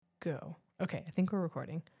Go. Okay, I think we're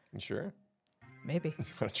recording. You sure? Maybe.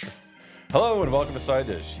 Hello and welcome to Side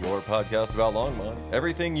Dish, your podcast about Longmont.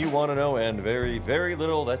 Everything you want to know and very, very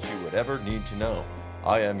little that you would ever need to know.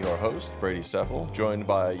 I am your host, Brady Steffel, joined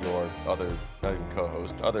by your other, not even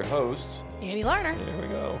co-host, other hosts. Annie Larner. Here we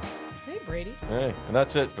go. Hey, Brady. Hey, and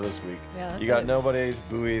that's it for this week. Yeah, that's you got it. nobody to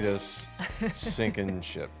buoy this sinking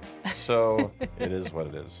ship. So it is what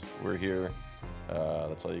it is. We're here.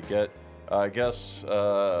 That's all you get. I guess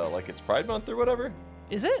like it's Pride Month or whatever.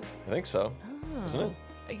 Is it? I think so. Oh. Isn't it?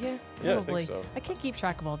 Yeah, Yeah, I probably. think so. I can't keep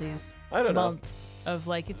track of all these I don't know. months of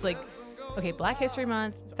like, it's like, okay, Black History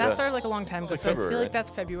Month. That Yeah. started like a long time ago, like so I February, feel like right? that's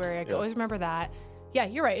February. I can Yeah. always remember that. Yeah,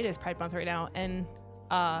 you're right. It is Pride Month right now. And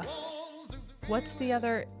what's the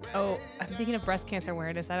other? Oh, I'm thinking of breast cancer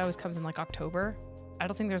awareness. That always comes in like October. I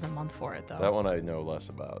don't think there's a month for it though. That one I know less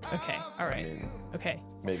about. Okay, all right. I mean, Okay.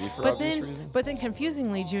 maybe for But obvious then, reasons. but then,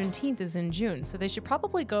 confusingly, Juneteenth is in June, so they should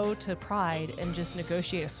probably go to Pride and just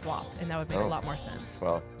negotiate a swap, and that would make a Oh. lot more sense.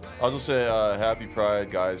 Well, I'll just say happy Pride,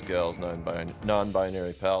 guys, gals,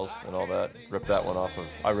 non-binary pals, and all that. I ripped that one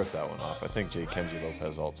off. I think J. Kenji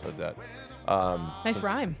Lopez alt said that. Nice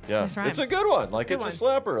rhyme. Yeah, Nice rhyme. it's a good one. Like a it's good a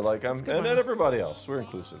slapper. Like a and good one. everybody else. We're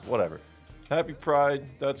inclusive. Whatever. Happy Pride.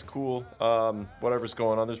 That's cool. Whatever's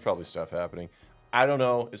going on, there's probably stuff happening. I don't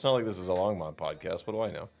know. It's not like this is a Longmont podcast. What do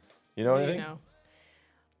I know? You know What do anything? you know?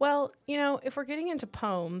 Well, if we're getting into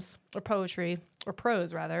poems or poetry or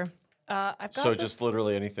prose rather, I've got So this. just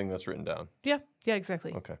literally anything that's written down. Yeah,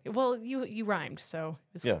 exactly. Okay. Well, you rhymed, so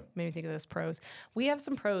it's Yeah. made me think of this prose. We have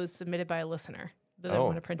some prose submitted by a listener that I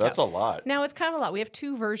want to print that's out. a lot. Now it's kind of a lot. We have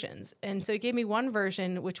two versions, and so he gave me one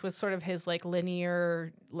version, which was sort of his like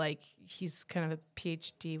linear, like he's kind of a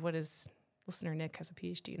PhD. What is listener Nick has a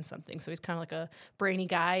PhD in something, so he's kind of like a brainy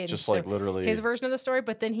guy, and Just so like literally. his version of the story.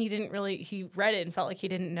 But then he read it and felt like he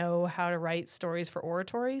didn't know how to write stories for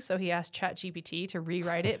oratory, so he asked ChatGPT to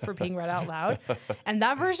rewrite it for being read out loud. And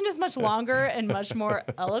that version is much longer and much more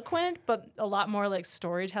eloquent, but a lot more like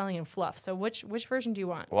storytelling and fluff. So which version do you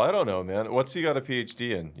want? Well, I don't know, man. What's he got a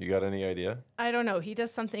PhD in? You got any idea? I don't know. He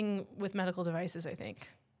does something with medical devices, I think.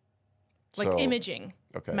 Like So- imaging,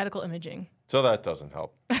 Okay. medical imaging. So that doesn't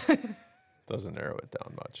help. Doesn't narrow it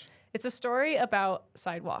down much. It's a story about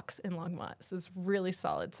sidewalks in Longmont. This is really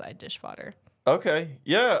solid side dish fodder. Okay.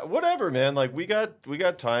 Yeah. Whatever, man. Like we got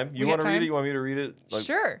time. You We got want to read time? it? You want me to read it? Like,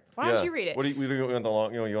 Sure. Why don't yeah. you read it? What do you want the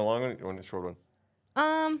long? You want a long one? You want the short one?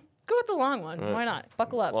 Go with the long one. Alright. Why not?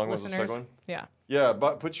 Buckle up, Long one's the listeners. second one? Yeah. Yeah,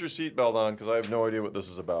 but put your seatbelt on because I have no idea what this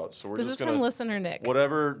is about. So we're This just is gonna from listener Nick.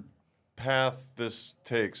 whatever path this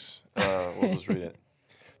takes, we'll just read it.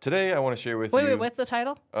 Today, I want to share with you. Wait, what's the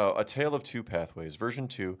title? A Tale of Two Pathways, version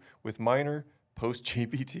 2, with minor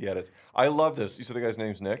post-GPT edits. I love this. You said the guy's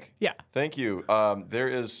name's Nick? Yeah. Thank you.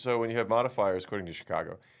 So when you have modifiers, according to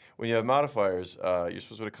Chicago, when you have modifiers, you're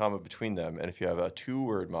supposed to put a comma between them. And if you have a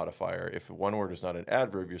two-word modifier, if one word is not an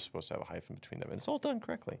adverb, you're supposed to have a hyphen between them. And it's all done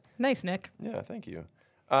correctly. Nice, Nick. Yeah, thank you.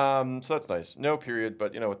 So that's nice. No period,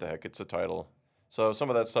 but you know what the heck? It's a title. So some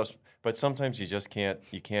of that stuff, but sometimes you just can't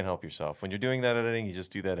help yourself. When you're doing that editing, you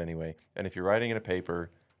just do that anyway. And if you're writing in a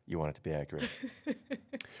paper, you want it to be accurate.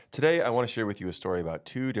 Today, I want to share with you a story about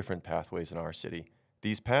two different pathways in our city.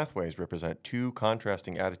 These pathways represent two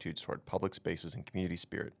contrasting attitudes toward public spaces and community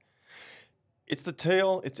spirit. It's a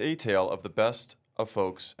tale of the best of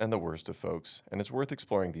folks and the worst of folks, and it's worth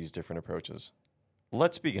exploring these different approaches.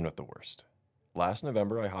 Let's begin with the worst. Last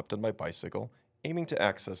November, I hopped on my bicycle, aiming to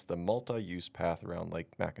access the multi-use path around Lake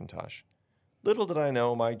McIntosh. Little did I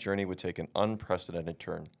know my journey would take an unprecedented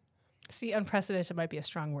turn. See, unprecedented might be a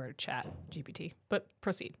strong word, chat, GPT. But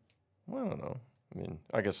proceed. Well, I don't know. I mean,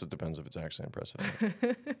 I guess it depends if it's actually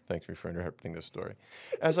unprecedented. Thanks for interrupting this story.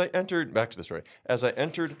 Back to the story. As I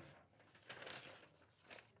entered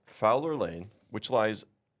Fowler Lane, which lies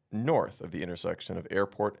north of the intersection of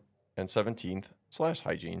Airport and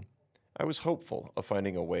 17th/Hygiene, I was hopeful of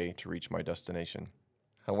finding a way to reach my destination.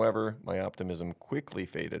 However, my optimism quickly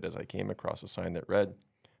faded as I came across a sign that read,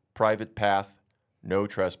 "Private path, no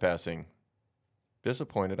trespassing."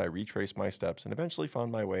 Disappointed, I retraced my steps and eventually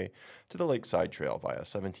found my way to the Lakeside Trail via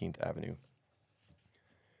 17th Avenue.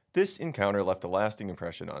 This encounter left a lasting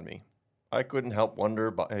impression on me. I couldn't help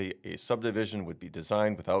wonder why a subdivision would be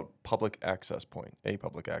designed without a public access point,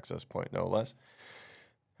 no less.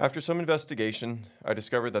 After some investigation, I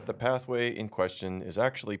discovered that the pathway in question is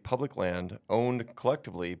actually public land owned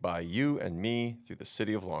collectively by you and me through the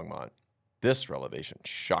city of Longmont. This revelation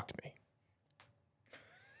shocked me.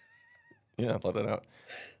 Yeah, let it out.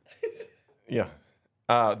 Yeah.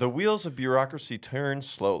 The wheels of bureaucracy turn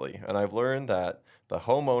slowly, and I've learned that the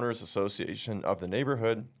Homeowners Association of the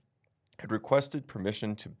neighborhood had requested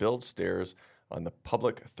permission to build stairs on the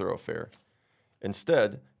public thoroughfare.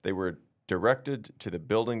 Instead, they were directed to the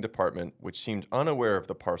building department, which seemed unaware of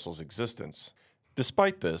the parcel's existence.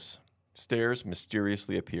 Despite this, stairs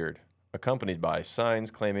mysteriously appeared, accompanied by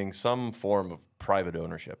signs claiming some form of private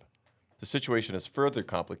ownership. The situation is further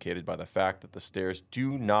complicated by the fact that the stairs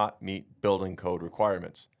do not meet building code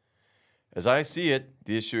requirements. As I see it,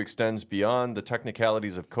 the issue extends beyond the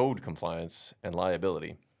technicalities of code compliance and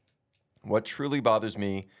liability. What truly bothers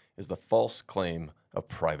me is the false claim of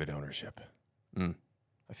private ownership.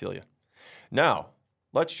 I feel you. Now,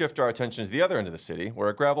 let's shift our attention to the other end of the city, where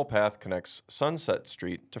a gravel path connects Sunset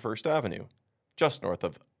Street to First Avenue, just north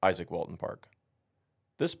of Isaac Walton Park.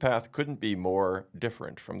 This path couldn't be more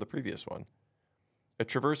different from the previous one. It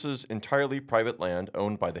traverses entirely private land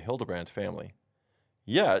owned by the Hildebrandt family.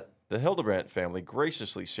 Yet, the Hildebrandt family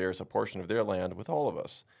graciously shares a portion of their land with all of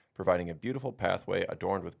us, providing a beautiful pathway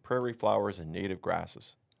adorned with prairie flowers and native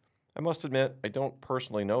grasses. I must admit, I don't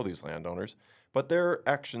personally know these landowners, but their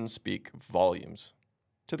actions speak volumes.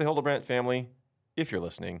 To the Hildebrandt family, if you're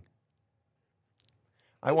listening,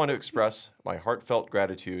 I want to express my heartfelt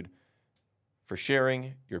gratitude for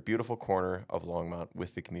sharing your beautiful corner of Longmont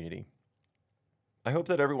with the community. I hope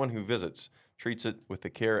that everyone who visits treats it with the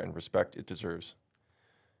care and respect it deserves.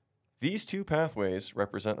 These two pathways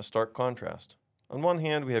represent a stark contrast. On one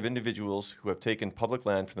hand, we have individuals who have taken public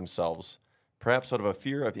land for themselves, perhaps out of a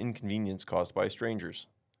fear of inconvenience caused by strangers.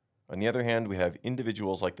 On the other hand, we have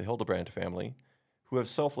individuals like the Hildebrandt family who have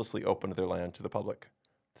selflessly opened their land to the public,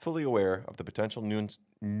 fully aware of the potential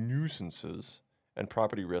nuisances and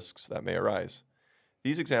property risks that may arise.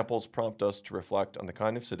 These examples prompt us to reflect on the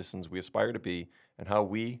kind of citizens we aspire to be and how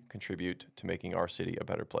we contribute to making our city a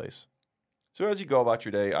better place. So as you go about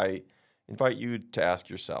your day, I invite you to ask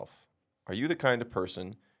yourself, are you the kind of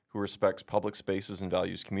person who respects public spaces and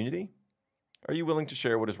values community? Are you willing to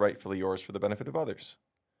share what is rightfully yours for the benefit of others?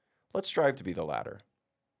 Let's strive to be the latter.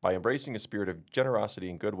 By embracing a spirit of generosity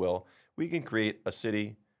and goodwill, we can create a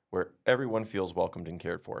city where everyone feels welcomed and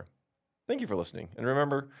cared for. Thank you for listening. And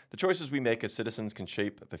remember, the choices we make as citizens can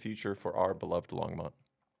shape the future for our beloved Longmont.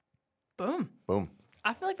 Boom. Boom.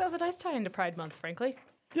 I feel like that was a nice tie into Pride Month, frankly.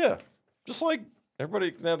 Yeah. Just like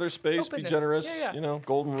everybody can have their space, Openness. be generous, Yeah.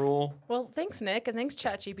 golden rule. Well, thanks, Nick, and thanks,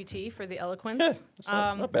 ChatGPT, for the eloquence. Yeah, it's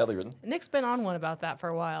not badly written. Nick's been on one about that for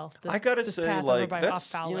a while. I gotta this say, path over like, by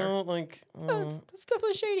that's, Hoff-Fowler. That's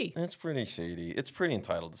definitely shady. It's pretty shady. It's pretty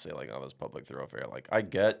entitled to say, like, oh, this public thoroughfare. Like, I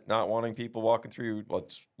get not wanting people walking through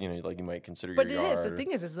what's, like you might consider But your it yard. is. The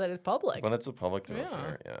thing is that it's public. When it's a public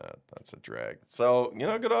thoroughfare, yeah, that's a drag. So,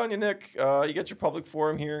 good on you, Nick. You get your public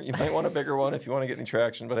forum here. You might want a bigger one if you want to get any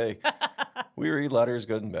traction, but hey, we read letters,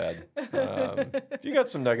 good and bad. If you got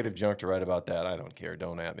some negative junk to write about that, I don't care.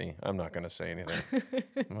 Don't at me. I'm not going to say anything.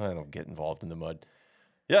 I don't get involved in the mud.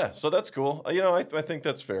 Yeah, so that's cool. I think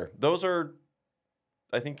that's fair. Those are,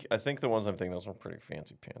 I think the ones I'm thinking, those are pretty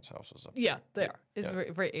fancy pants houses. Yeah, they are. It's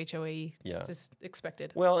very, very HOA. It's just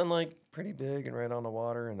expected. Well, and like pretty big and right on the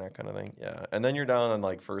water and that kind of thing. Yeah, and then you're down on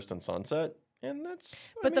like First and Sunset, and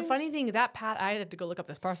that's. But the funny thing, that path, I had to go look up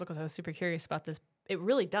this parcel because I was super curious about this. It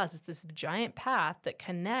really does. It's this giant path that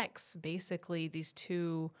connects basically these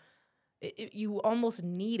two. You almost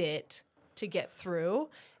need it to get through,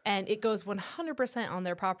 and it goes 100% on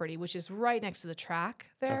their property, which is right next to the track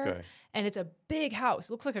there. Okay. And it's a big house.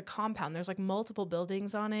 It looks like a compound. There's like multiple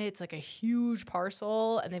buildings on it. It's like a huge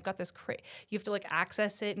parcel, and they've got this you have to like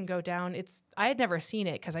access it and go down. I had never seen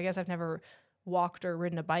it because I guess I've never walked or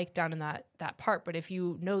ridden a bike down in that part. But if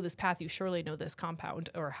you know this path, you surely know this compound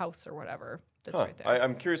or house or whatever that's right there.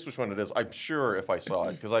 I'm curious which one it is. I'm sure if I saw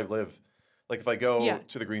it, because I live, like if I go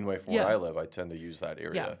to the Greenway from where I live, I tend to use that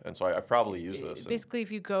area. And so I probably use this. Basically,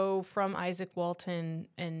 if you go from Isaac Walton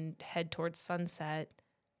and head towards Sunset,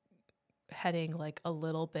 heading like a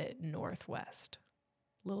little bit northwest.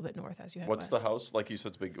 A little bit north as you head west. What's the house? Like you said,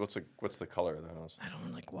 it's big. What's the color of the house? I don't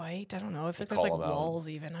know, like white. I don't know if there's like walls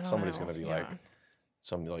even. I don't Somebody's know. gonna be like,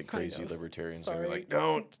 some like crazy libertarians Sorry. gonna be like,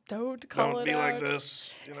 don't call don't it be out. like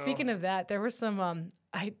this. Speaking of that, there was some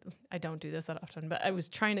I don't do this that often, but I was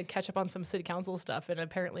trying to catch up on some city council stuff, and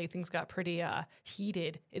apparently things got pretty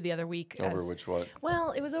heated the other week. Over which what?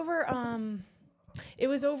 Well, it was over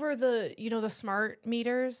the the smart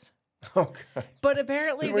meters. Oh God. But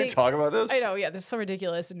apparently Did we talk about this? I know, yeah, this is so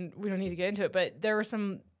ridiculous, and we don't need to get into it. But there were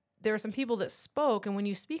some there were some people that spoke, and when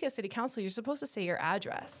you speak at city council, you're supposed to say your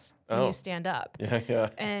address when Oh. you stand up. Yeah.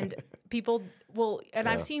 And people will, and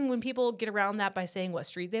Yeah. I've seen when people get around that by saying what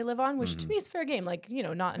street they live on, which Mm-hmm. to me is fair game. Like,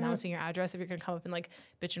 not announcing your address if you're going to come up and like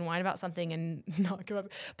bitch and whine about something and not come up.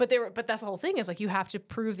 But that's the whole thing is like, you have to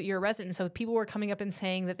prove that you're a resident. So people were coming up and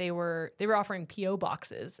saying that they were offering PO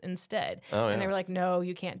boxes instead. Oh, yeah. And they were like, no,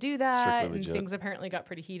 you can't do that. Strictly And legit. things apparently got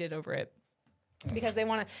pretty heated over it. Because they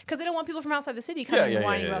don't want people from outside the city coming and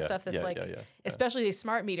whining about stuff that's especially these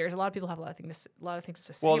smart meters. A lot of people have a lot of things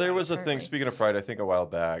to say. Well, there about it, was a thing, apparently. speaking of Pride, I think a while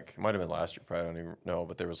back, it might have been last year, Pride, I don't even know,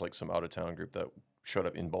 but there was like some out of town group that showed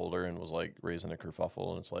up in Boulder and was like raising a kerfuffle.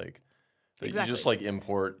 And it's like, that you just like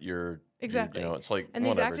import your, Exactly. it's like, And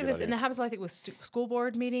these whatever, get activists, out of and that here. happens, I think, with school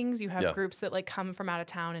board meetings. You have Yeah. groups that like come from out of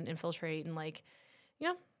town and infiltrate and like,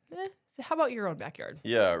 so how about your own backyard?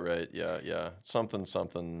 Yeah, right. Yeah. Something.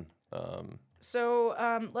 So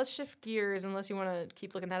let's shift gears, unless you want to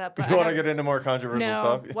keep looking that up. But You I want to have- get into more controversial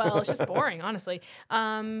no, stuff? well, it's just boring, honestly.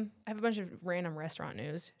 I have a bunch of random restaurant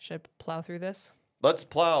news. Should I plow through this? Let's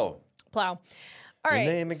plow. Plow. All right.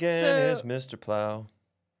 Your name again so- is Mr. Plow.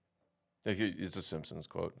 It's a Simpsons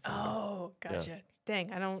quote. Oh, gotcha.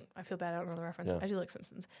 Dang, I feel bad I don't know the reference. Yeah. I do like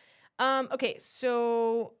Simpsons. Okay,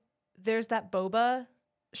 so there's that boba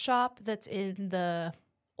shop that's in the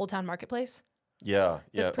Old Town Marketplace. Yeah.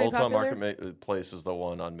 That's pretty Old Town popular? Market Place is the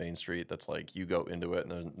one on Main Street that's like you go into it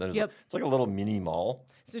and there's Yep. it's like a little mini mall.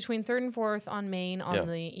 It's between 3rd and 4th on Main on Yeah.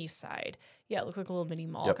 the east side. Yeah, it looks like a little mini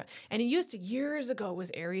mall. Yep. And it used to, years ago, was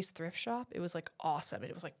Aries Thrift Shop. It was like awesome.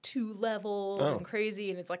 It was like 2 levels Oh. and crazy.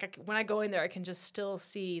 And it's like when I go in there, I can just still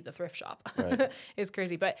see the thrift shop. Right. It's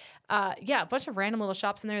crazy. But yeah, a bunch of random little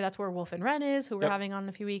shops in there. That's where Wolf and Wren is, who we're Yep. having on in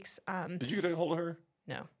a few weeks. Did you get a hold of her?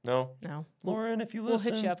 No, No. Lauren, if you we'll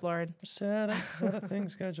listen. hit you up, Lauren. Said I had a thing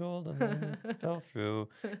scheduled and then it fell through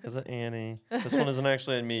because of Annie. This one isn't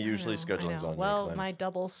actually on me. Usually I scheduling's know. on me. Well, 'cause I'm my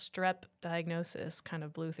double strep diagnosis kind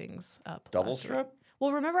of blew things up. double last week. strep?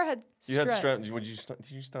 Well, remember I had strep. You had strep.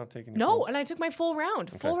 Did you stop taking your No, pills? and I took my full round.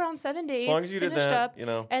 Full round 7 days. As long as you did finished that,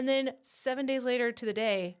 up, and then 7 days later to the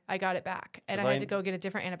day, I got it back, and 'Cause I I- had to go get a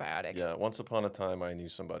different antibiotic. Yeah, once upon a time, I knew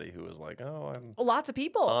somebody who was like, "Oh, I'm Lots of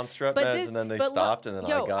people on strep meds," and then they stopped, and then I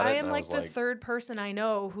got it, am and I like was the like, third person I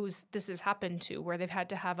know who's this has happened to, where they've had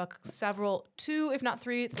to have two, if not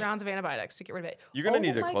 3 rounds of antibiotics to get rid of it. You're gonna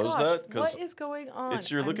need to my close gosh, that, 'cause what is going on? "It's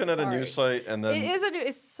you're I'm looking at a news sorry. site, and then It is a new.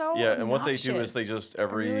 It's so yeah, and what they do is obnoxious. they just I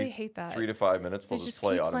every really hate that. 3 to 5 minutes they'll They just just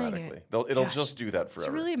play keep playing it. automatically. It'll Gosh, just do that forever.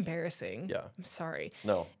 It's really embarrassing. Yeah. I'm sorry.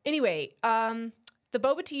 No. Anyway, the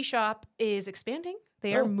boba tea shop is expanding.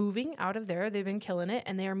 They are Oh. moving out of there. They've been killing it,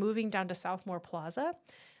 and they are moving down to Southmore Plaza,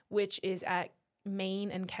 which is at Main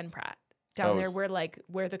and Ken Pratt. Down Oh, there it's-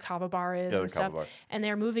 where the Kava bar is Yeah, the and stuff. Kava bar. And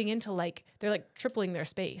they're moving into they're tripling their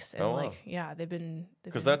space. And Oh, wow. they've been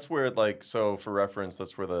Because that's where, like, so for reference,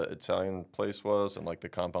 that's where the Italian place was and, like, the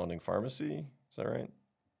compounding pharmacy. Is that right?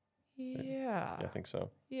 yeah. Yeah, I think so.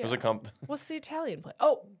 Yeah. There's a What's the Italian place?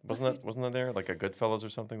 Oh, wasn't that there? Like a Goodfellas or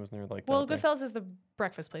something? Wasn't there like well, that there? Goodfellas is the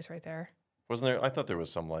breakfast place right there. Wasn't there? I thought there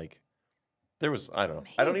was some like, there was, I don't know.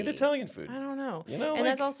 I don't eat Maybe. Italian food. I don't know. You know, And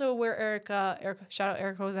that's like- also where Eric, shout out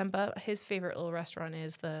Eric Ozempa. His favorite little restaurant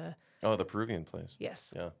is the Oh, the Peruvian place.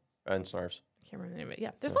 yes. Yeah. And Snarfs. I can't remember the name of it.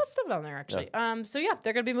 Yeah, there's lots of stuff down there actually. So yeah,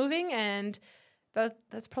 they're gonna be moving, and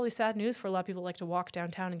that's probably sad news for a lot of people who like to walk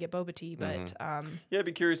downtown and get boba tea. But Yeah, I'd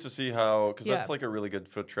be curious to see how, because Yeah. that's like a really good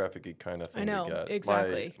foot traffic kind of thing know, to get.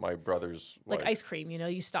 exactly. My brother's like wife- ice cream,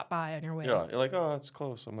 you stop by on your way. Yeah, you're like, oh, it's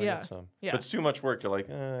close. I'm gonna Yeah, get some. yeah. If it's too much work, you're like,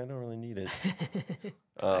 I don't really need it.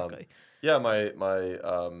 Exactly. Yeah, my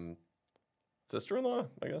sister-in-law,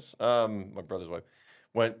 I guess, my brother's wife,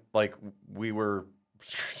 went like we were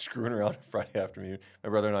screwing around Friday afternoon, my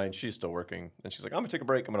brother and I, and she's still working, and she's like, I'm gonna take a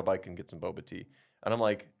break. I'm gonna bike and get some boba tea, and I'm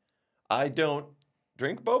like, I don't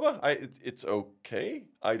drink boba. It's okay.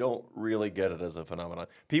 I don't really get it as a phenomenon.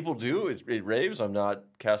 People do. It raves. I'm not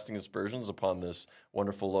casting aspersions upon this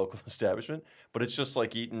wonderful local establishment, but it's just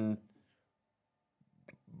like eating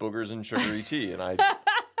boogers and sugary tea, and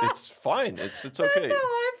it's fine. It's okay. That's how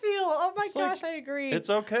I feel. Oh my It's gosh, like- I agree. It's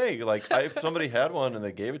okay. Like if somebody had one and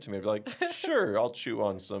they gave it to me, I'd be like, sure, I'll chew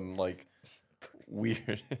on some like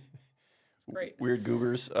weird, great. weird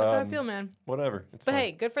goobers. That's how I feel, man. Whatever. It's But fine.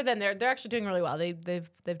 hey, good for them. They're actually doing really well. They've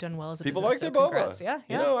done well as a People like business. their so boba. congrats. Yeah,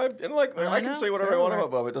 yeah. You know, I know. can say whatever I want Everywhere.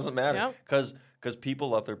 about boba. It doesn't matter Yep. because people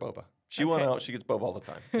love their boba. She went Okay. out. She gets boba all the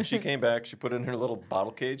time. And she came back. She put it in her little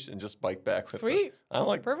bottle cage and just biked back with it. Sweet. I'm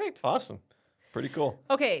like, Perfect. awesome. Pretty cool.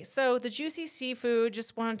 Okay, so the Juicy Seafood,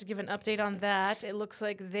 just wanted to give an update on that. It looks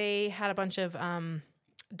like they had a bunch of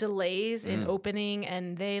delays in opening,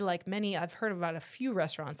 and they, like many, I've heard about a few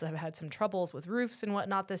restaurants that have had some troubles with roofs and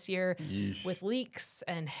whatnot this year, with leaks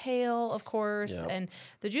and hail, of course. Yep. And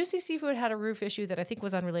the Juicy Seafood had a roof issue that I think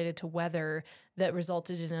was unrelated to weather that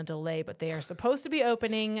resulted in a delay, but they are supposed to be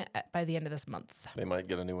opening by the end of this month. They might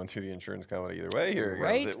get a new one through the insurance company either way here. 'Cause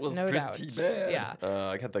Right? It was No pretty doubt. bad. Yeah.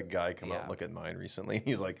 I had the guy come out Yeah. and look at mine recently.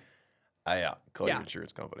 He's like, yeah, call your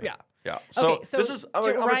insurance company. Yeah. Yeah. So, Okay, so this is, I'm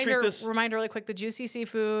going to treat this. Reminder really quick, the Juicy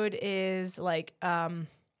Seafood is like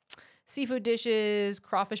seafood dishes,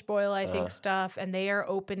 crawfish boil, I think, stuff, and they are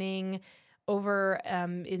opening over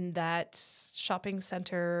in that shopping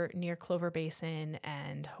center near Clover Basin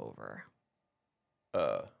and Hover.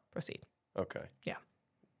 Proceed. Okay. Yeah.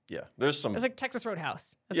 Yeah. There's some. It's like Texas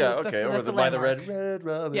Roadhouse. That's Yeah, what- that's okay. the- Or that's the, the by the landmark. Red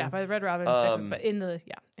Robin. Yeah, by the Red Robin, Texas, but in the,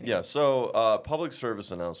 yeah. Anyway. Yeah. So, public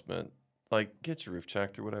service announcement, like, get your roof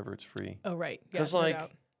checked or whatever. It's free. Oh, right. Yeah, Because, no like,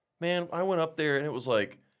 doubt. man, I went up there and it was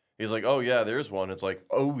like, he's like, oh, yeah, there's one. It's like,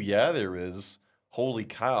 oh, yeah, there is. Holy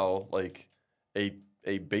cow. Like,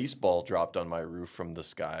 a baseball dropped on my roof from the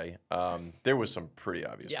sky. There was some pretty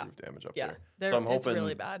obvious roof damage up there. So I'm hoping, it's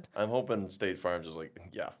really bad. I'm hoping State Farm's just like,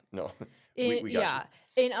 yeah, no. In, we got yeah.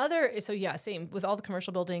 In other, so yeah, same with all the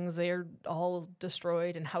commercial buildings, they're all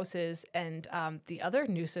destroyed, and houses. And the other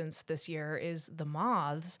nuisance this year is the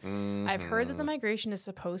moths. you. I've heard that the migration is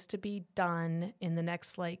supposed to be done in the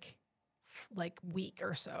next like week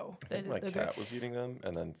or so. I think my They're cat was eating them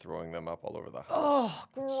and then throwing them up all over the house. Oh,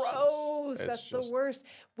 gross. It's That's just- the worst.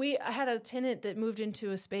 I had a tenant that moved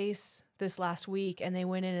into a space this last week, and they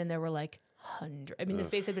went in and there were like hundreds. I mean, the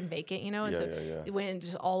space had been vacant, and Yeah, so yeah. it went in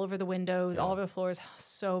just all over the windows, all over the floors,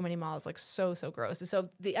 so many moths, like so gross. And so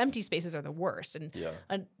the empty spaces are the worst. And Yeah.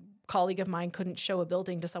 a colleague of mine couldn't show a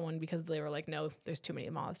building to someone because they were like, no, there's too many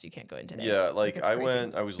moths. You can't go in today. Yeah, like it's I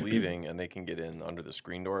crazy. I was leaving and they can get in under the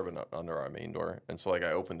screen door, but not under our main door. And so like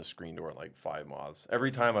I opened the screen door and like 5 moths. Every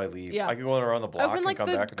time I leave, Yeah. I could go around the I block opened and like come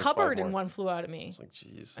the back and there's 5 cupboard more. and one flew out at me. It's like,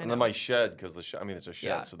 jeez. I And then know. my shed, because I mean, it's a shed,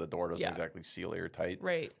 Yeah. so the door doesn't Yeah. exactly seal airtight.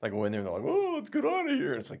 Right. Like I go in there and they're like, oh, let's get out of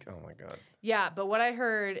here. And it's like, oh my God. Yeah, but what I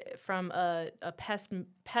heard from a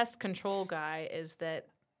pest control guy is that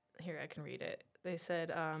here I can read it. They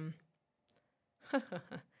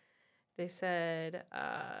said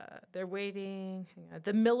they're waiting. Hang on.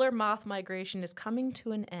 The Miller moth migration is coming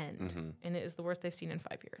to an end, and it is the worst they've seen in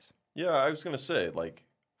 5 years. Yeah, I was gonna say like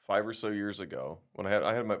 5 or so years ago when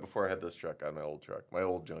I had my before I had this truck, I had my old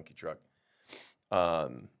junky truck.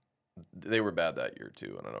 They were bad that year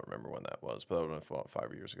too, and I don't remember when that was, but that would have been about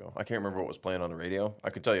 5 years ago. I can't remember what was playing on the radio. I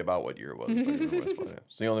could tell you about what year it was. If I remember what was playing.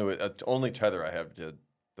 It's the only tether I have to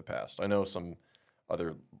the past. I know some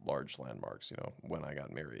other large landmarks, when I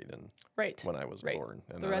got married and Right. when I was Right. born.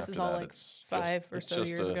 And The then rest is after all that, like it's 5 or it's so just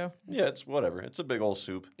years ago. Yeah, it's whatever. It's a big old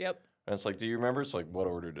soup. Yep. And it's like, do you remember? It's like, what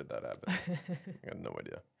order did that happen? I have no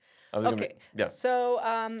idea. I was gonna Okay. yeah. So,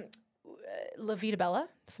 La Vita Bella,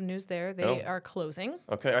 some news there. They Oh. are closing.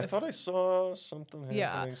 Okay, I thought I saw something happening.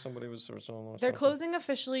 Yeah. Somebody was or something. They're closing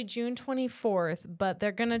officially June 24th, but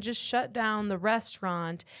they're going to just shut down the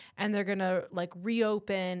restaurant and they're going to like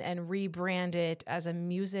reopen and rebrand it as a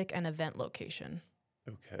music and event location.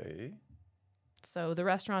 Okay. So the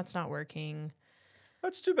restaurant's not working.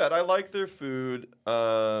 That's too bad. I like their food.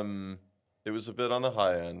 It was a bit on the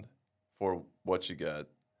high end for what you get.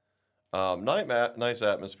 Nice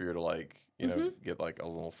atmosphere to get like a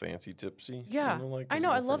little fancy tipsy. Yeah. I know.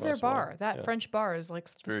 I love their bar. That French bar is like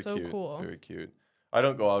Very so cute, cool. Very cute. I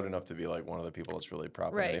don't go out enough to be like one of the people that's really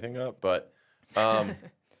propping Right. anything up, but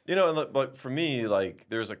but for me, like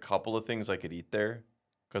there's a couple of things I could eat there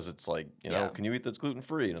because it's like Yeah. can you eat that's gluten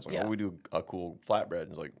free? And it's like, Yeah. oh, we do a cool flatbread. And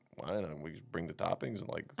it's like, well, I don't know, we just bring the toppings and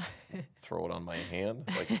like throw it on my hand,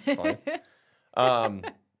 like it's fine.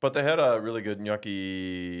 But they had a really good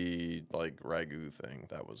gnocchi like ragu thing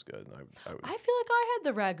that was good. And I would I feel like I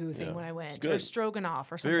had the ragu thing Yeah, when I it's went, or good.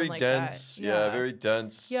 stroganoff or something very like dense, that. yeah, very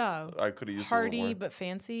dense. Yeah. I could have used a hearty little more. but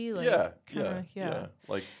fancy. Like, yeah, kinda, yeah.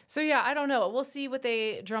 Like So yeah, I don't know. We'll see what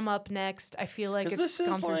they drum up next. I feel like it's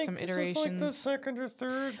gone through some Is this like iterations. the second or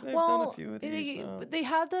third? They've well, done a few of these. they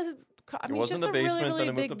had the. I mean, it's was in just the a really, basement, really then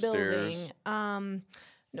it moved big upstairs. building.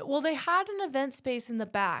 Well, they had an event space in the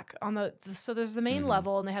back on so there's the main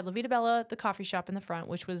level, and they had La Vita Bella, the coffee shop in the front,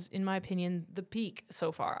 which was, in my opinion, the peak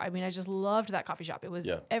so far. I mean, I just loved that coffee shop. It was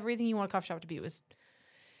everything you want a coffee shop to be. It was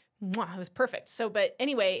perfect. So, but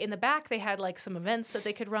anyway, in the back, they had like some events that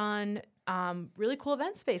they could run, really cool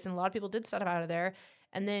event space, and a lot of people did stuff out of there.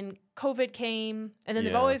 And then COVID came, and then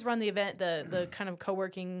they've Yeah. always run the event, the kind of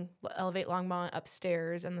co-working Elevate Longmont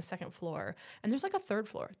upstairs and the second floor. And there's like a third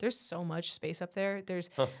floor. There's so much space up there. There's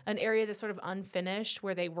an area that's sort of unfinished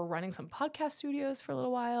where they were running some podcast studios for a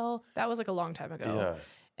little while. That was like a long time ago. Yeah.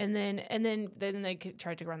 And then they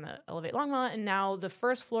tried to run the Elevate Longmont, and now the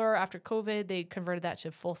first floor after COVID, they converted that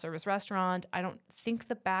to full service restaurant. I don't think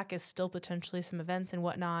the back is still potentially some events and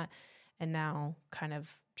whatnot, and now kind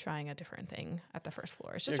of trying a different thing at the first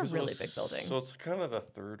floor. It's just a 'cause it really was- big building. So it's kind of a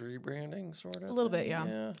third rebranding, sort of. A little bit, thing?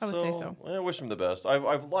 yeah. I would say so. I wish them the best.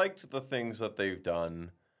 I've liked the things that they've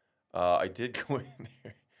done. I did go in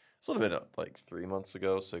there. It's a little bit like 3 months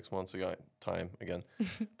ago, 6 months ago, time again.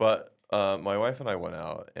 But my wife and I went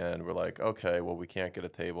out and we're like, okay, well, we can't get a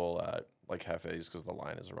table at like cafes because the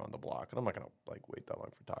line is around the block, and I'm not gonna like wait that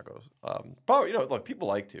long for tacos. But you know, like people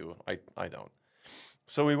like to. I don't.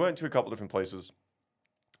 So we went to a couple different places.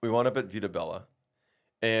 We wound up at Vita Bella,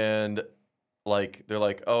 and like they're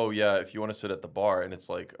like, oh yeah, if you want to sit at the bar, and it's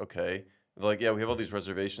like, okay. They're like, yeah, we have all these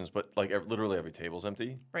reservations, but like literally every table's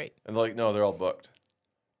empty. Right. And they're like, no, they're all booked.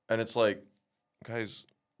 And it's like, guys,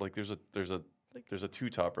 like there's a two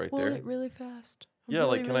top right there. Eat really fast. Yeah,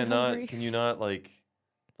 like can I not? Can you not like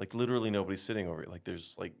literally nobody's sitting over it? Like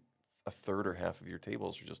there's like a third or half of your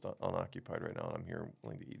tables are just unoccupied right now, and I'm here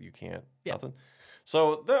willing to eat. You can't. Yeah. Nothing.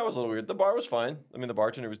 So that was a little weird. The bar was fine. I mean, the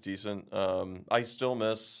bartender was decent. I still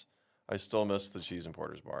miss the Cheese and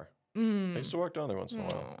Porter's bar. I used to walk down there once in a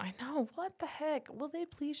while. I know. What the heck? Will they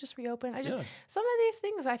please just reopen? Yeah. Some of these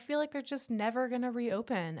things, I feel like they're just never going to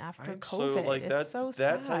reopen after COVID. So like it's so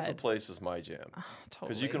sad. that type of place is my jam. Oh, totally.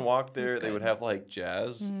 Because you can walk there. It's They would good. have like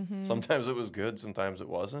jazz. Mhm. Sometimes it was good. Sometimes it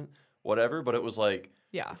wasn't. Whatever. But it was like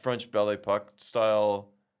Yeah. French ballet puck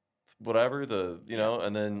style, whatever. You know,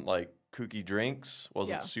 and then like kooky drinks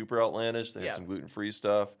wasn't Yeah. super outlandish. They had Yeah. some gluten free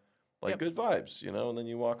stuff, like Yep. good vibes. You know, and then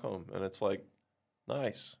you walk home, and it's like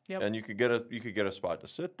nice. Yep. And you could get a spot to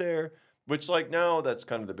sit there. Which like now that's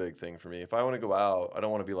kind of the big thing for me. If I want to go out, I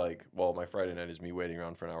don't want to be like, well, my Friday night is me waiting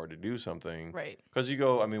around for an hour to do something. Right. Because you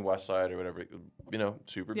go, I mean, West Side or whatever, you know,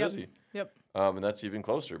 super Yep. busy. Yep. And that's even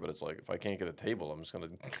closer. But it's like, if I can't get a table, I'm just going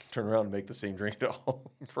to turn around and make the same drink at home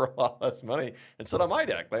for a lot less money and sit on my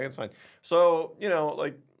deck. Like, it's fine. So, you know,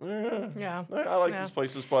 like, Yeah. I like Yeah. these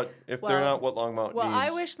places, but if they're Well- not what Longmont Well, I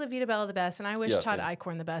needs. wish La Vita Bella the best, and I wish Yeah, Todd same.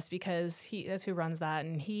 Eichhorn the best because that's who runs that,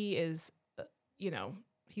 and he is, you know,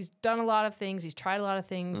 he's done a lot of things, he's tried a lot of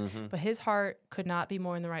things, Mhm. but his heart could not be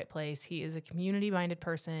more in the right place. He is a community-minded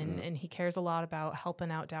person, and he cares a lot about helping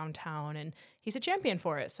out downtown, and he's a champion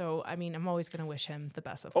for it. So, I mean, I'm always going to wish him the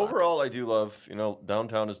best of luck. Overall, I do love, you know,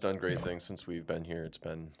 downtown has done great things since we've been here. It's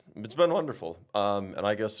been wonderful. And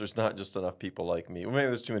I guess there's not just enough people like me. Well, maybe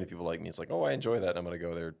there's too many people like me. It's like, oh, I enjoy that. I'm going to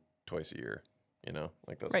go there twice a year. You know,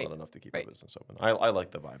 like that's Right. not enough to keep Right. the business open. I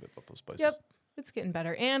like the vibe at both those places. Yep. It's getting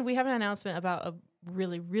better. And we have an announcement about a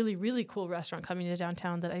really, really, really cool restaurant coming to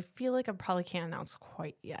downtown that I feel like I probably can't announce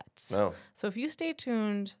quite yet. No. So if you stay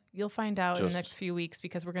tuned, you'll find out in the Just- next few weeks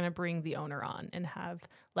because we're going to bring the owner on and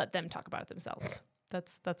let them talk about it themselves.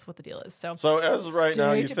 That's what the deal is. So So as of right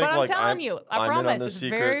now, stay you tuned. think but I'm like telling you, I I'm in on promise this it's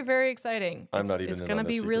secret. very, very exciting. I'm not It's even in going to on this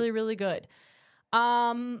be secret. really, really good.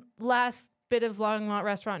 Last bit of Longmont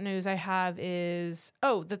restaurant news I have is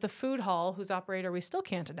that the food hall, whose operator we still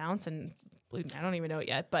can't announce, and I don't even know it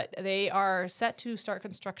yet, but they are set to start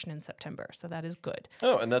construction in September, so that is good.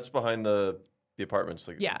 Oh, and that's behind the apartments.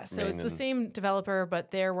 Like Yeah, so main it's the and- same developer, but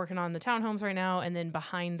they're working on the townhomes right now, and then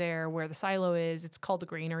behind there, where the silo is, it's called the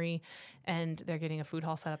Granary, and they're getting a food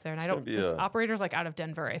hall set up there. And It's I gonna don't. be This a- operator's like out of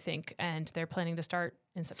Denver, I think, and they're planning to start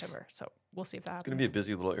in September. So we'll see if that It's happens. going to be a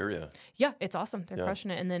busy little area. Yeah, it's awesome. They're Yeah. crushing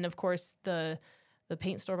it. And then of course the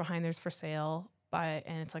paint store behind there's for sale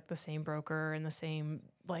and it's like the same broker and the same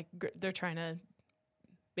they're trying to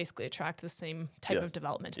basically attract the same type Yeah. of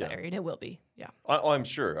development to Yeah. that area, and it will be. Yeah. I'm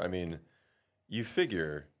sure. I mean, you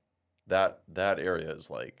figure that area is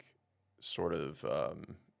like sort of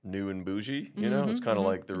new and bougie. You know, it's Mhm, kind of mhm,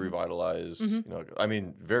 like the mhm. revitalized. Mhm. You know, I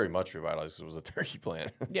mean, very much revitalized because it was a turkey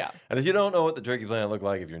plant. Yeah. And if you don't know what the turkey plant looked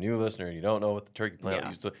like, if you're a new listener and you don't know what the turkey plant Yeah.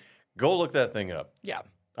 used to, go look that thing up. Yeah.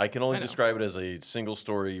 I can only I know. describe it as a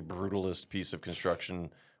single-story, brutalist piece of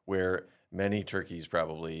construction where many turkeys,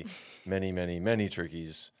 probably many, many, many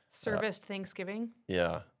turkeys, Serviced Thanksgiving.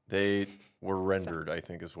 yeah, they were rendered. I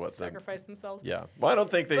think is what the Sacrifice themselves. yeah. Well, I don't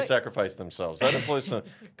think they But- sacrificed themselves. That implies some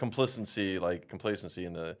complacency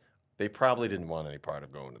in the. They probably didn't want any part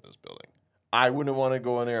of going to this building. I wouldn't want to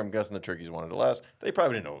go in there. I'm guessing the turkeys wanted to last. They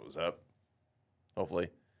probably didn't know what was up. Hopefully,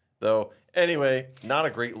 though. Anyway, not a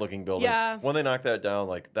great looking building. Yeah. When they knocked that down,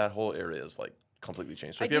 like that whole area is like completely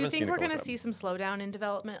changed. So I if you do haven't seen think it, we're go look going it to up. see some slowdown in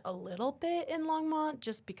development a little bit in Longmont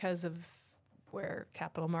just because of where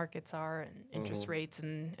capital markets are and interest rates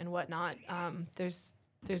and whatnot. There's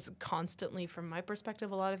constantly, from my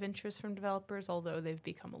perspective, a lot of interest from developers, although they've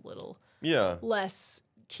become a little Yeah. less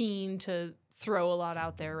keen to throw a lot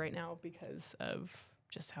out there right now because of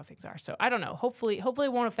just how things are. So I don't know. Hopefully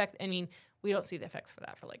it won't affect. I mean, we don't see the effects for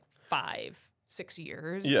that for like 5-6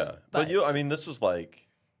 years. Yeah. But I mean, this is like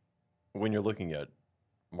when you're looking at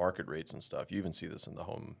market rates and stuff, you even see this in the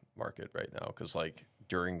home market right now. Because like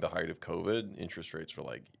during the height of COVID, interest rates were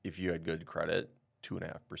like, if you had good credit,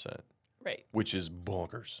 2.5%, right. which is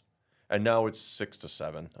bonkers. And now it's 6 to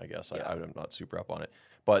 7, I guess. Yeah. I'm not super up on it.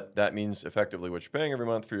 But that means effectively what you're paying every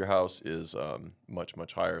month for your house is much,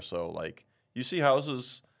 much higher. So like you see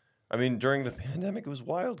houses, I mean, during the pandemic, it was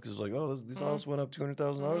wild because it was like, oh, these houses went up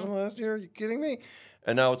 $200,000 in the last year. Are you kidding me?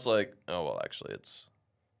 And now it's like, oh, well, actually,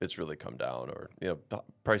 it's really come down, or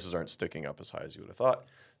prices aren't sticking up as high as you would have thought.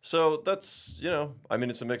 So that's I mean,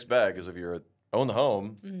 it's a mixed bag because if you own the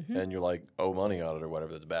home and you're like owe money on it or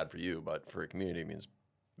whatever, that's bad for you. But for a community, it means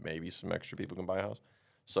maybe some extra people can buy a house.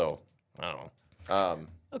 So I don't know.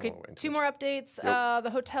 Okay, 2 more updates. The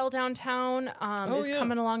hotel downtown is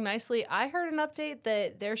coming along nicely. I heard an update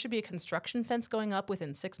that there should be a construction fence going up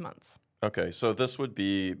within 6 months. Okay, so this would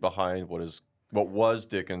be behind what was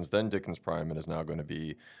Dickens, then Dickens Prime, and is now going to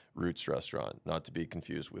be Roots Restaurant, not to be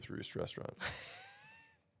confused with Roost Restaurant.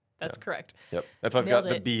 That's correct. Yep. If I've Nailed got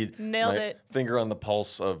the it. bead, Nailed my it. finger on the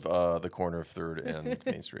pulse of the corner of 3rd and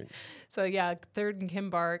Main Street. So yeah, 3rd and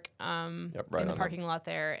Kimbark right in on the that. parking lot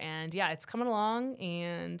there. And yeah, it's coming along.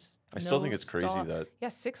 And I still think it's crazy that. Yeah,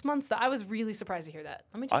 6 months. I was really surprised to hear that.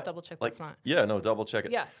 Let me just double check that's not. Yeah, no, double check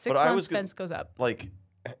it. Yeah, 6 But I months was fence goes up.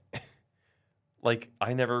 Like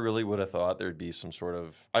I never really would have thought there'd be some sort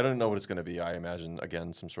of, I don't know what it's going to be. I imagine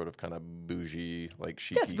again some sort of kind of bougie, like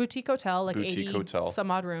chic. Yeah, it's boutique hotel, like boutique 80 hotel. some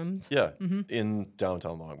odd rooms. Yeah, in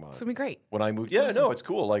downtown Longmont. It's gonna be great. When I moved, it's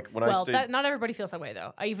cool. Like when I stayed. Not everybody feels that way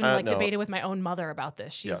though. I even No. debated with my own mother about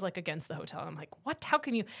this. She's Yeah. like against the hotel. I'm like, what? How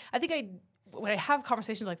can you? I think when I have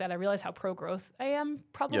conversations like that, I realize how pro-growth I am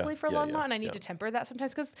probably for Longmont, and I need to temper that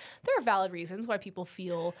sometimes because there are valid reasons why people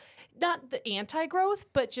feel not the anti-growth,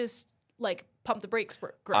 but just like pump the brakes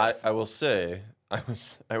for growth. I will say I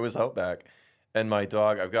was out back, and my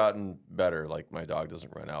dog. I've gotten better. Like my dog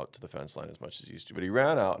doesn't run out to the fence line as much as he used to, but he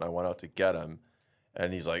ran out, and I went out to get him.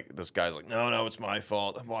 And he's like, this guy's like, no, it's my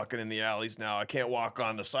fault. I'm walking in the alleys now. I can't walk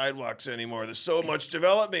on the sidewalks anymore. There's so much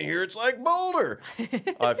development here. It's like Boulder.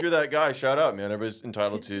 If you're that guy, shout out, man. Everybody's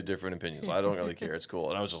entitled to different opinions. I don't really care. It's cool.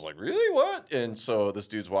 And I was just like, really? What? And so this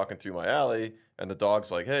dude's walking through my alley, and the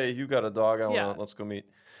dog's like, hey, you got a dog? Let's go meet.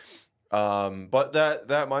 But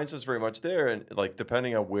that mindset's very much there, and like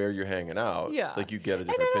depending on where you're hanging out, like you get a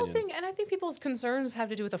different opinion. I think people's concerns have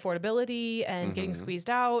to do with affordability and getting squeezed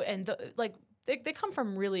out, and they come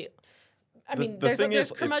from really. I mean, there's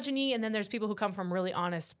curmudgeon-y, and then there's people who come from really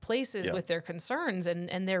honest places with their concerns,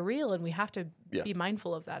 and they're real, and we have to be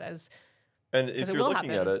mindful of that as. And if you're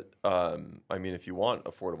looking at it, I mean, if you want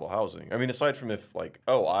affordable housing, I mean, aside from if like,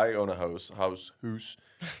 oh, I own a house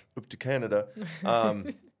up to Canada.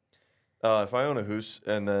 If I own a house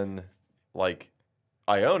and then like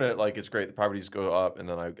I own it, like it's great. The properties go up, and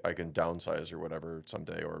then I can downsize or whatever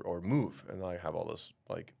someday, or move, and I have all this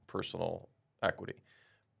like personal equity.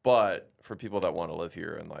 But for people that want to live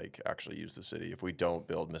here and like actually use the city, if we don't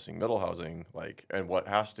build missing middle housing, like, and what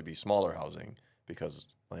has to be smaller housing because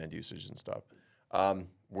land usage and stuff,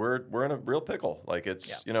 we're in a real pickle. Like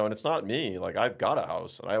it's and it's not me. Like I've got a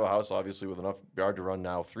house, and I have a house obviously with enough yard to run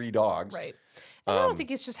now, 3 dogs. Right. And I don't think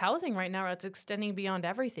it's just housing right now. It's extending beyond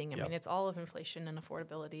everything. I mean, it's all of inflation and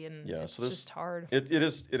affordability, and it's just hard. It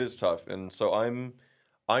is tough, and so I'm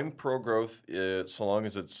pro growth so long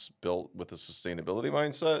as it's built with a sustainability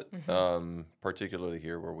mindset. Particularly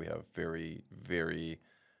here where we have very, very,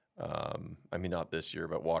 I mean, not this year,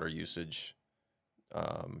 but water usage.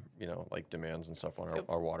 Like demands and stuff on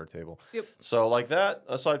our water table. Yep. So like that.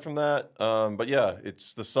 Aside from that, but yeah,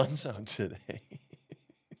 it's the sun's out today.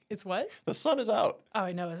 It's what? The sun is out. Oh,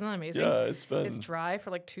 I know. Isn't that amazing? Yeah, it's dry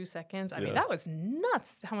for like 2 seconds. I mean, that was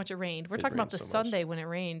nuts how much it rained. We're talking about the Sunday when it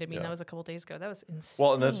rained. I mean, that was a couple days ago. That was insane.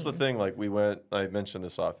 Well, and that's the thing. Like I mentioned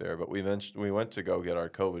this off air, but we went to go get our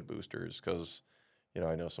COVID boosters because,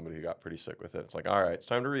 I know somebody who got pretty sick with it. It's like, all right, it's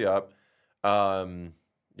time to re-up. I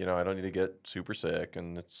don't need to get super sick,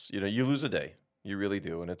 and it's, you lose a day. You really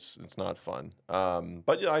do, and it's not fun.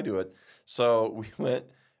 But yeah, I do it. So we went,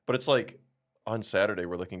 but it's like, on Saturday,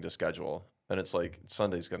 we're looking to schedule, and it's like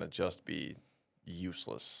Sunday's going to just be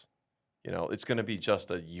useless. It's going to be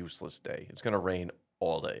just a useless day. It's going to rain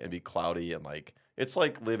all day and be cloudy and like it's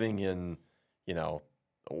like living in, you know,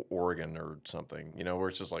 Oregon or something, you know, where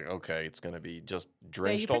it's just like, okay, it's going to be just Yeah, you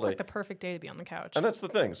drenched picked all day. like the perfect day to be on the couch. And that's the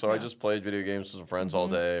thing. So I Yeah. just played video games with some friends all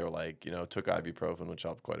day, or like, you know, took ibuprofen, which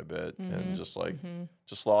helped quite a bit, and just like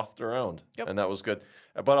just slothed around. Yep. And that was good.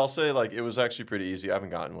 But I'll say like it was actually pretty easy. I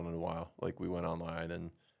haven't gotten one in a while. Like we went online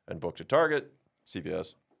and booked at Target,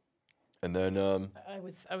 CVS. And then I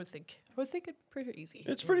would think it'd be pretty easy.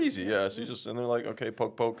 it's pretty easy, yeah. So you just and they're like, okay,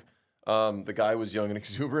 poke. The guy was young and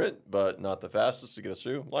exuberant, but not the fastest to get us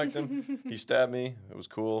through. Liked him. He stabbed me. It was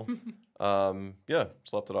cool. Yeah,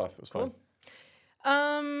 slept it off. It was fun.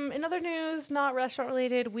 In other news, not restaurant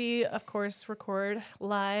related, we of course record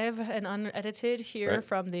live and unedited here Right.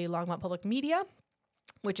 from the Longmont Public Media,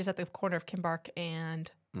 which is at the corner of Kimbark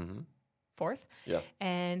and 4th. Yeah.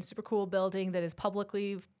 And super cool building that is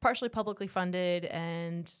partially publicly funded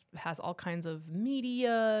and has all kinds of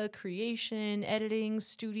media, creation, editing,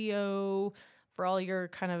 studio for all your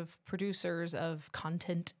kind of producers of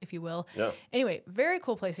content, if you will. Yeah. Anyway, very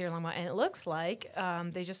cool place here in Longmont. And it looks like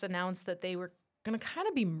they just announced that they were going to kind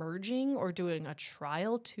of be merging or doing a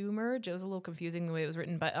trial to merge. It was a little confusing the way it was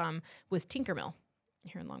written, but with Tinkermill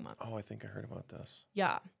here in Longmont. Oh, I think I heard about this.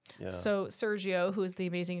 Yeah. Yeah. So Sergio, who is the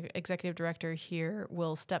amazing executive director here,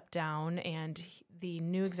 will step down, and the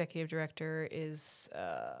new executive director is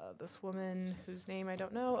this woman whose name I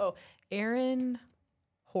don't know. Oh, Erin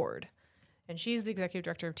Horde. And she's the executive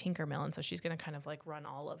director of Tinkermill, and so she's going to kind of like run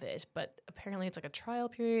all of it. But apparently it's like a trial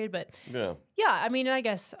period. But Yeah. yeah, I mean, I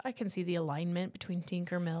guess I can see the alignment between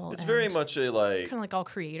Tinkermill It's and very much a like kind of like all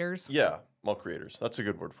creators. yeah, all creators. That's a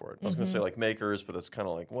good word for it. I was gonna say like makers, but that's kind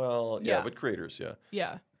of like well, yeah, Yeah. but creators, yeah.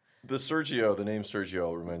 Yeah. The name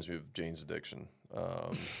Sergio reminds me of Jane's Addiction.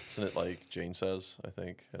 Isn't it like Jane Says? I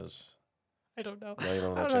think as I don't know. no, you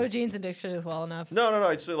don't know I that don't know Jane? Jane's Addiction as well enough. No.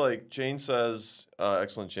 I'd say like Jane Says,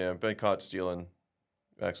 excellent jam. Been caught stealing,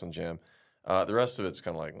 excellent jam. The rest of it's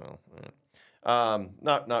kind of like well,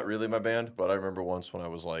 not really my band, but I remember once when I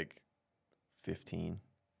was like 15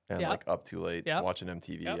 and Yep. like up too late Yep. watching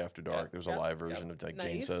MTV Yep. after dark. Yep. There was a Yep. live version of like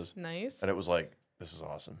Jane Nice. Says, Nice. and it was like this is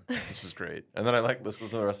awesome. This is great. And then I like listen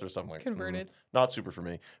to the rest of their stuff. I'm like Converted. not super for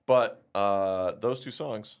me, but those two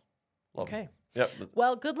songs, love them. Okay. Yep.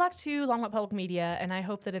 Well, good luck to Longmont Public Media, and I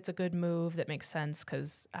hope that it's a good move that makes sense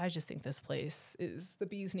because I just think this place is the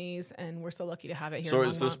bee's knees, and we're so lucky to have it here. So in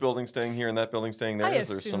is this Longmont. building staying here and that building staying there? I Is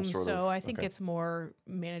there assume some sort so. of I think okay. it's more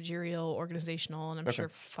managerial, organizational, and I'm Okay. sure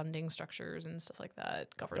funding structures and stuff like that.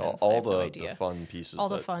 all, Governance. I all have no the idea. fun pieces. All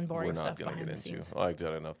the that fun, boring we're not stuff gonna behind get the into. scenes. I've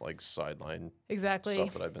got enough like sideline Exactly.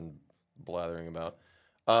 stuff that I've been blathering about.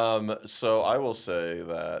 So I will say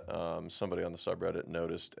that somebody on the subreddit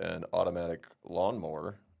noticed an automatic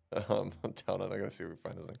lawnmower down. I gotta see if we can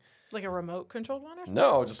find this thing. Like a remote controlled one or something?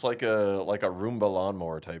 No, just like a Roomba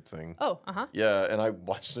lawnmower type thing. Oh, uh-huh. Yeah, and I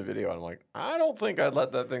watched the video and I'm like, I don't think I'd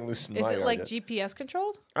let that thing loose in Is my it yard like yet. GPS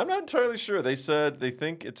controlled? I'm not entirely sure. They said they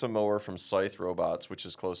think it's a mower from Scythe Robots, which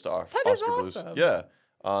is close to That is Oscar Blues. awesome. Yeah,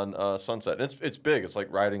 on Sunset. And it's big. It's like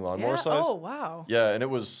riding lawnmower Yeah. size. Oh, wow. Yeah, and it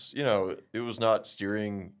was it was not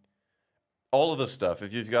steering. All of the stuff.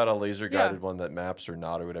 If you've got a laser guided one that maps or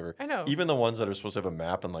not or whatever, I know. even the ones that are supposed to have a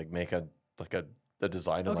map and like make a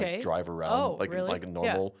design and Okay. like drive around Oh, like really? like Yeah.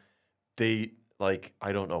 normal, they like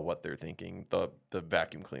I don't know what they're thinking. The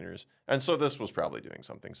vacuum cleaners, and so this was probably doing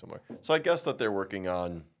something similar. So I guess that they're working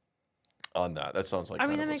on that. That sounds like I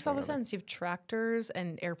kind mean, of that what's makes all the going on there. sense. You have tractors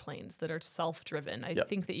and airplanes that are self-driven. I Yep.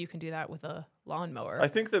 think that you can do that with a lawnmower. I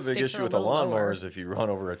think the big Sticks are issue a with a little lawnmower lower. is if you run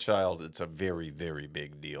over a child, it's a very, very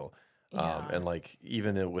big deal. Yeah. And like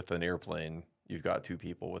even with an airplane, you've got two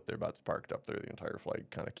people with their butts parked up there the entire flight,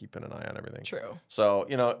 kind of keeping an eye on everything. True. So,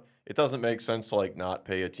 it doesn't make sense to like not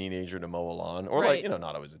pay a teenager to mow a lawn or Right. like,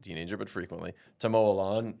 not always a teenager, but frequently to mow a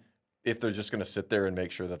lawn if they're just going to sit there and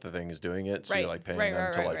make sure that the thing is doing it. So you're Right. like paying Right, them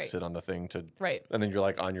right, to right, like right. sit on the thing to, Right. and then you're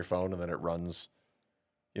like on your phone and then it runs,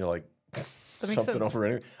 like That makes something sense. over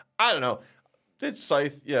anyway. I don't know. It's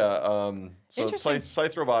Scythe, yeah. So Interesting.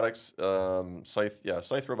 Scythe Robotics,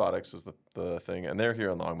 Scythe Robotics is the thing, and they're here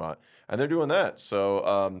in Longmont, and they're doing that.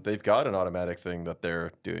 So they've got an automatic thing that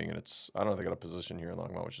they're doing, and I don't know, they got a position here in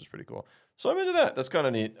Longmont, which is pretty cool. So I'm into that. That's kind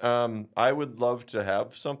of neat. I would love to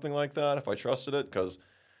have something like that if I trusted it, because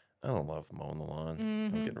I don't love mowing the lawn.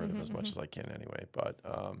 I'm getting rid of as much as I can anyway. But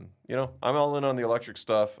I'm all in on the electric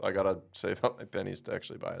stuff. I gotta save up my pennies to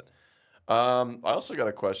actually buy it. I also got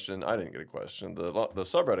a question. I didn't get a question. The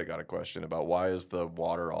subreddit got a question about why is the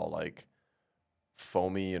water all like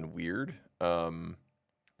foamy and weird?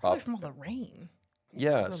 Probably from all the rain.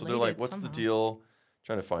 Yeah, It's so they're like, related what's the somehow. deal?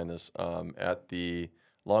 Trying to find this at the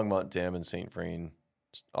Longmont Dam in St. Vrain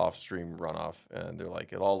off-stream runoff, and they're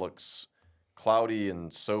like, it all looks cloudy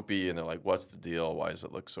and soapy, and they're like, what's the deal? Why does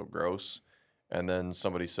it look so gross? And then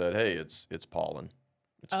somebody said, hey, it's pollen.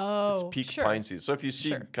 It's peak sure. pine season. So if you see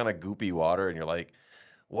Sure. kind of goopy water and you're like,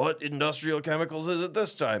 what industrial chemicals is it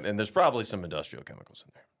this time? And there's probably some industrial chemicals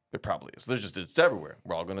in there. There probably is. It's everywhere.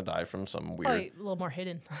 We're all going to die from some weird. Probably a little more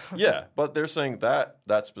hidden. Yeah, but they're saying that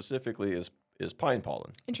specifically is pine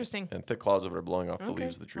pollen Interesting. and thick clouds of it are blowing off the Okay,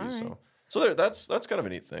 leaves of the trees. all right. So there, that's kind of a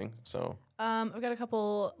neat thing. So I've got a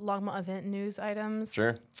couple Longmont event news items.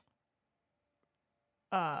 sure,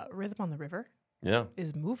 Rhythm on the River yeah.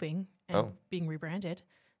 is moving and Oh. being rebranded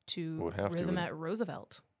to Would have to, Rhythm wouldn't at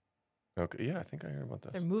Roosevelt. Okay, yeah, I think I heard about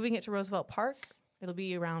They're this. moving it to Roosevelt Park. It'll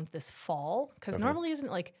be around this fall because Okay. normally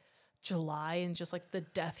isn't like July and just like the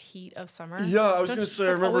death heat of summer. Yeah, I was Don't gonna you- say, it's, I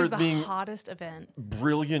like, remember always it the being hottest event.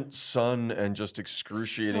 Brilliant sun and just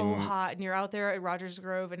excruciating. So hot, and you're out there at Rogers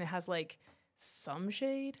Grove, and it has like some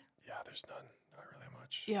shade. Yeah, there's none, not really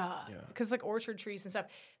much. Yeah, Yeah. because like orchard trees and stuff.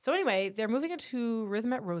 So anyway, they're moving it to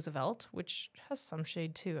Rhythm at Roosevelt, which has some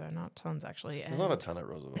shade too, not tons actually. There's not a ton at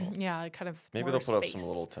Roosevelt. Yeah, kind of. Maybe more they'll put up some space.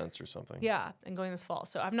 little tents or something. Yeah, and going this fall.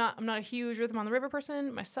 So I'm not a huge Rhythm on the River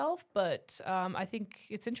person myself, but I think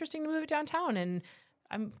it's interesting to move it downtown, and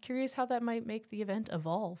I'm curious how that might make the event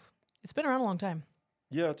evolve. It's been around a long time.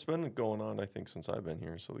 Yeah, it's been going on, I think, since I've been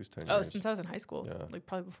here, so at least 10 Oh, years. since I was in high school, Yeah. like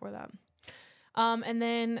probably before that. And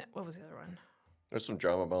then what was the other one? There's some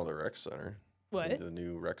drama about the rec center. What? The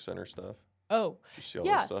new rec center stuff. Oh, You see all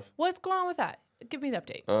yeah. this stuff? What's going on with that? Give me the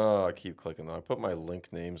update. Oh, I keep clicking them. I put my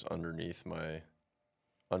link names underneath my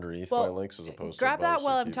Well, links as opposed Grab to above, that so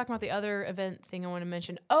while I I'm keep- talking about the other event thing I want to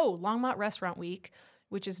mention. Oh, Longmont Restaurant Week,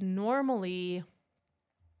 which is normally,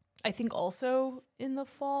 I think, also in the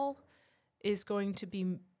fall, is going to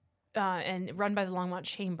be and run by the Longmont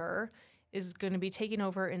Chamber, is going to be taken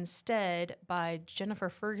over instead by Jennifer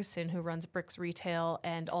Ferguson, who runs Bricks Retail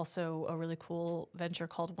and also a really cool venture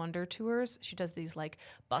called Wonder Tours. She does these like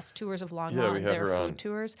bus tours of Longmont, we had their her food on.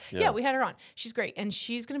 tours. Yeah. Yeah, we had her on. She's great. And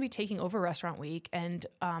she's going to be taking over Restaurant Week and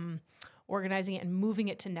organizing it and moving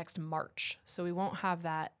it to next March. So we won't have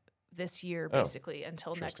that this year, Oh, basically,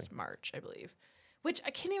 until next March, I believe. Which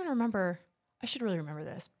I can't even remember. I should really remember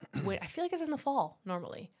this. Wait, I feel like it's in the fall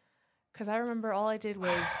normally. Because I remember all I did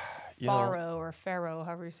was You know- Faro or Pharaoh,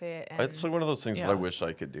 however you say it. And It's like one of those things that I yeah. wish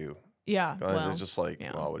I could do. yeah, well, It's just like,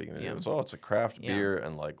 yeah, well, what are you going to yeah. do? So, it's a craft Yeah. beer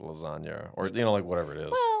and like lasagna or, like whatever it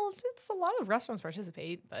is. well, it's a lot of restaurants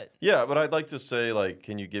participate, but Yeah, but I'd like to say, like,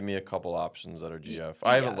 can you give me a couple options that are GF?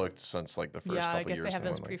 I haven't yeah. looked since like the first yeah, couple I guess years. they have and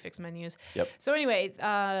those I'm like, prefix menus. Yep. So anyway,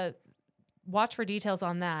 watch for details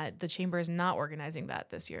on that. The chamber is not organizing that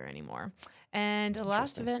this year anymore. And the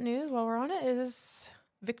last Interesting. event news while we're on it is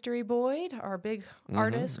Victory Boyd, our big Mhm,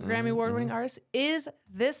 artist, Grammy Award winning artist, is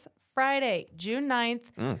this Friday, June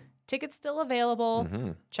 9th. Mm. Tickets still available.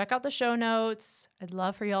 Mhm. Check out the show notes. I'd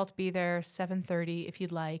love for y'all to be there 7:30 if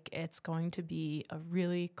you'd like. It's going to be a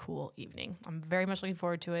really cool evening. I'm very much looking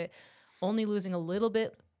forward to it. Only losing a little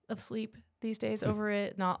bit of sleep these days over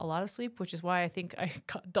it, not a lot of sleep, which is why I think I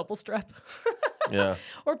got double strep. Yeah.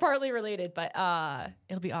 Or partly related, but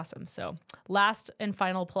it'll be awesome. So last and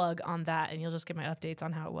final plug on that, and you'll just get my updates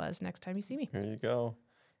on how it was next time you see me. Here you go.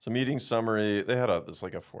 So meeting summary. They had this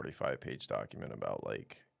like a 45-page document about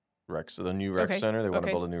like the new rec Okay, center. They want to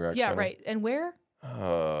okay. build a new rec Yeah, center. right. And where?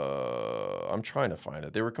 I'm trying to find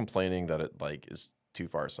it. They were complaining that it like is too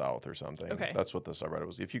far south or something. Okay. That's what the subreddit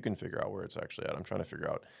was. If you can figure out where it's actually at, I'm trying to figure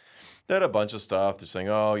out. They had a bunch of stuff. They're saying,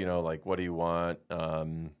 oh, like, what do you want?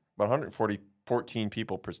 About 14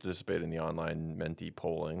 people participated in the online Menti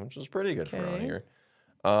polling, which is pretty good for around Okay. here.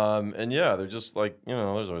 And yeah, they're just like,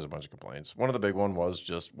 there's always a bunch of complaints. One of the big one was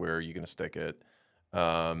just where are you going to stick it?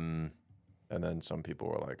 And then some people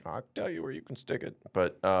were like, I'll tell you where you can stick it.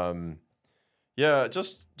 But yeah,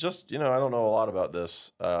 just I don't know a lot about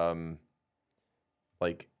this.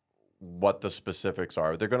 Like what the specifics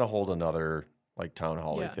are. They're going to hold another like town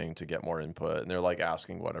hall Yeah. thing to get more input, and they're like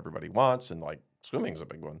asking what everybody wants, and like swimming's a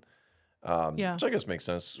big one. Yeah. Which I guess makes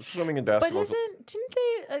sense. Swimming and But basketball. didn't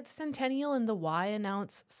they at Centennial and the Y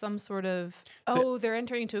announce some sort of they're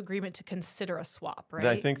entering into agreement to consider a swap, right?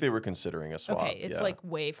 I think they were considering a swap. okay, it's yeah. like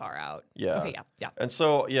way far out. Yeah. Okay, yeah. And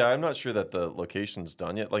so, yeah, I'm not sure that the location's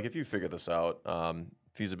done yet. Like, if you figure this out,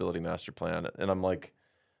 feasibility master plan, and I'm like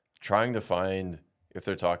trying to find if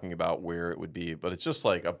they're talking about where it would be, but it's just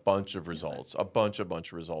like a bunch of results, a bunch of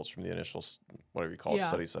results from the initial, whatever you call it, Yeah.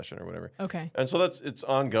 study session or whatever. Okay. And so it's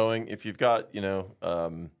ongoing. If you've got,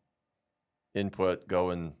 input, go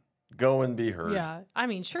and be heard. Yeah. I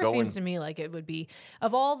mean, sure Go seems and- to me like it would be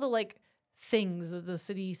of all the like things that the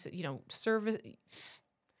city, service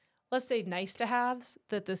let's say, nice to haves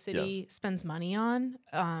that the city spends money on,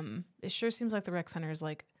 it sure seems like the rec center is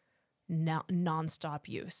like nonstop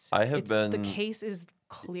use. The case is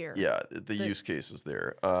clear. Yeah, the use case is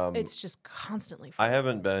there. It's just constantly full. I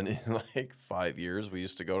haven't been in like 5 years. We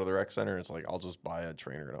used to go to the rec center, and it's like I'll just buy a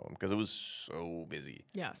trainer at home because it was so busy.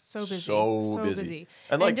 Yeah, so busy. So busy.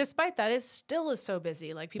 And like, despite that, it still is so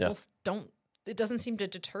busy. Like people don't. It doesn't seem to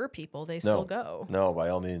deter people. They still go. No, by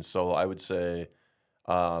all means. So I would say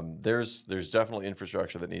there's definitely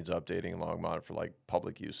infrastructure that needs updating in Longmont for like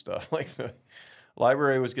public use stuff. Like the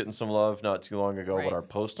library was getting some love not too long ago, but our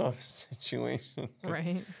post office situation,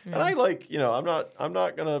 right? And I like, I'm not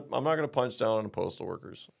gonna punch down on the postal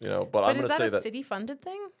workers, but I'm gonna say that. Is that a city funded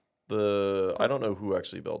thing? I don't know who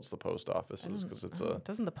actually builds the post offices because it's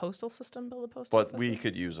doesn't the postal system build a post office? office? But we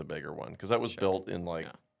could use a bigger one because that was built in like.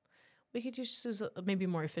 Yeah. We could just use maybe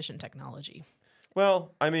more efficient technology.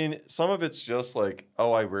 Well, I mean, some of it's just like,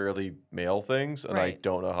 I rarely mail things, and I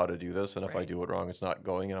don't know how to do this, and if I do it wrong, it's not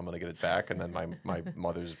going, and I'm going to get it back, and then my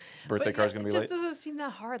mother's birthday card is going to be late. It just doesn't seem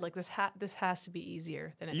that hard. Like, this has to be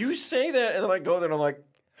easier than it. You say that, and then I go there, and I'm like,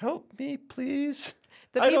 help me, please.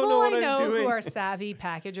 The people I know who are savvy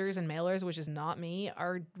packagers and mailers, which is not me,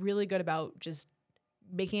 are really good about just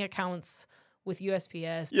making accounts with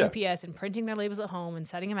USPS, UPS, and printing their labels at home and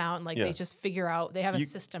setting them out, and they just figure out they have a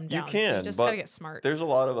system down. You can, so you just gotta get smart. There's a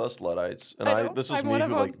lot of us Luddites, and this is me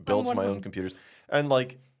who builds my own computers, and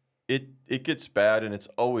it gets bad, and it's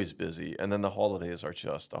always busy, and then the holidays are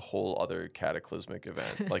just a whole other cataclysmic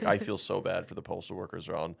event. Like I feel so bad for the postal workers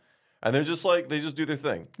around, and they're just like they just do their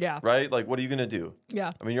thing. Yeah. Right. Like what are you gonna do?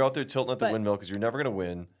 Yeah. I mean, you're out there tilting at the windmill because you're never gonna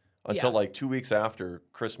win until like 2 weeks after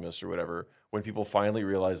Christmas or whatever. When people finally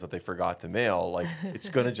realize that they forgot to mail, it's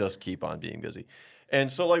going to just keep on being busy.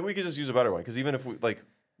 And so we could just use a better one because even if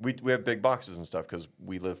we have big boxes and stuff because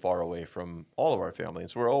we live far away from all of our family.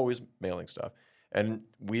 And so we're always mailing stuff. And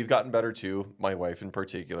we've gotten better too. My wife in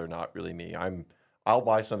particular, not really me. I'll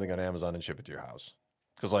buy something on Amazon and ship it to your house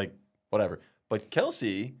because whatever. But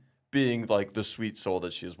Kelsey, being the sweet soul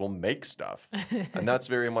that she is, will make stuff. And that's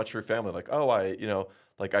very much her family.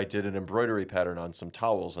 I did an embroidery pattern on some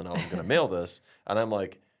towels and I'm going to mail this. And I'm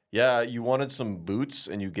like, yeah, you wanted some boots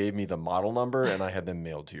and you gave me the model number and I had them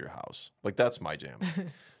mailed to your house. That's my jam.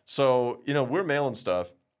 So, we're mailing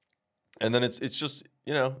stuff and then it's just,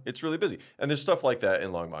 it's really busy. And there's stuff like that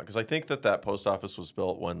in Longmont because I think that post office was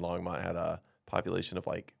built when Longmont had a population of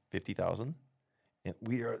 50,000. And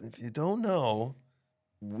if you don't know,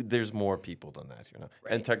 there's more people than that here now.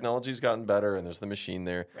 Right. And technology's gotten better and there's the machine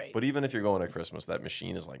there. Right. But even if you're going to Christmas, that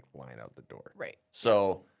machine is lying out the door. Right.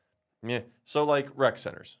 So, So rec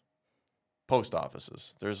centers, post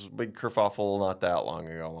offices. There's a big kerfuffle not that long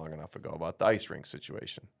enough ago about the ice rink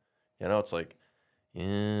situation. It's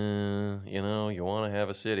you want to have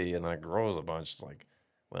a city and that grows a bunch. It's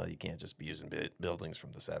well, you can't just be using buildings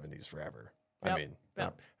from the 70s forever. Yep. I mean,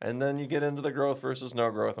 and then you get into the growth versus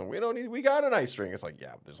no growth, and we got an ice rink. It's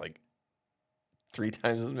there's 3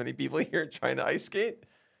 times as many people here trying to ice skate.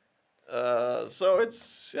 So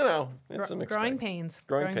it's, it's a mixed growing bag. pains.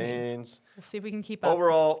 Growing pains. We'll see if we can keep up.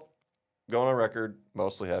 Overall, going on record,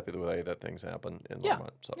 mostly happy the way that things happen in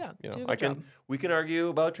Longmont. So, we can argue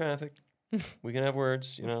about traffic. We can have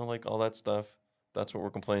words, all that stuff. That's what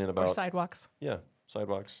we're complaining about. Or sidewalks. Yeah,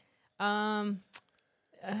 sidewalks.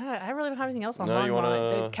 I really don't have anything else on No, you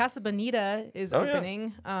Longmont. The Casa Bonita is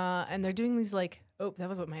opening, and they're doing these that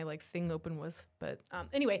was what my thing open was. But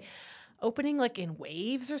anyway, opening in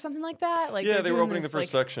waves or something like that. They were opening the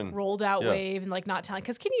first section, rolled out wave, and not telling.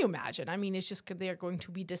 Because can you imagine? I mean, it's just they are going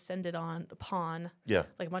to be descended upon. Yeah,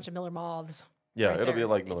 a bunch of Miller moths. Yeah, right it'll there. be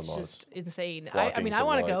like Miller It's Moths. just insane. I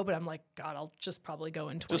want to go, but I'm like, God, I'll just probably go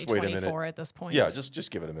in 2024 at this point. Yeah,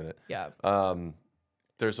 just give it a minute. Yeah.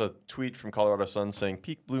 There's a tweet from Colorado Sun saying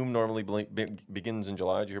peak bloom normally begins in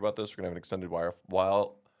July. Did you hear about this? We're going to have an extended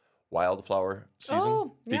wildflower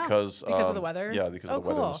season because of the weather? Yeah, because of the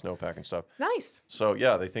weather and the snowpack and stuff. Nice. So,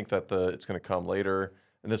 they think that it's going to come later.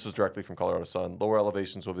 And this is directly from Colorado Sun. Lower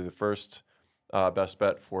elevations will be the first best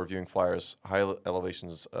bet for viewing flowers. High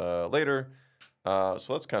elevations later. So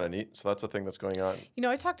that's kind of neat. So that's a thing that's going on.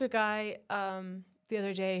 I talked to a guy the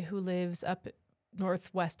other day who lives up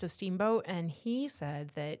northwest of Steamboat, and he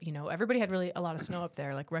said that everybody had really a lot of snow up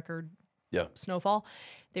there, record snowfall.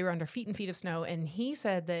 They were under feet and feet of snow, and he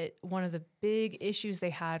said that one of the big issues they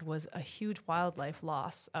had was a huge wildlife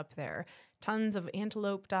loss up there. Tons of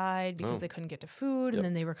antelope died because they couldn't get to food, and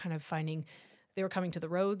then they were kind of they were coming to the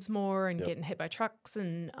roads more and getting hit by trucks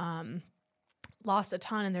and lost a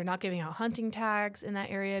ton, and they're not giving out hunting tags in that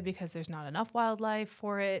area because there's not enough wildlife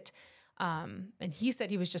for it. And he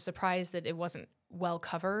said he was just surprised that it wasn't well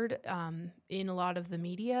covered in a lot of the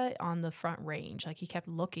media on the Front Range. Like he kept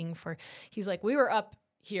looking for, he's like, we were up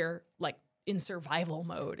here like in survival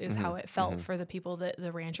mode is how it felt for the people that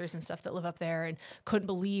the ranchers and stuff that live up there, and couldn't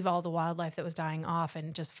believe all the wildlife that was dying off,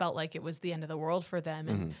 and just felt like it was the end of the world for them.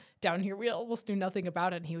 And down here, we almost knew nothing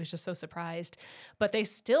about it. And he was just so surprised, but they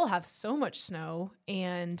still have so much snow,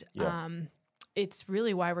 and it's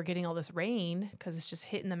really why we're getting all this rain, because it's just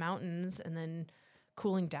hitting the mountains and then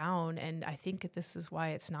cooling down. And I think this is why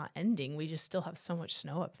it's not ending. We just still have so much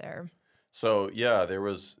snow up there. So yeah, there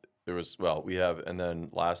was, well, we have, and then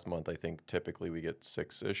last month, I think typically we get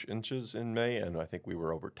 6-ish inches in May, and I think we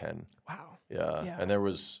were over 10. Wow. Yeah. And there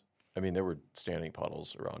were standing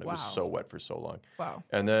puddles around. It was so wet for so long. Wow.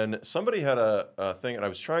 And then somebody had a thing, and I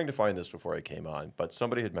was trying to find this before I came on, but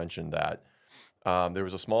somebody had mentioned that there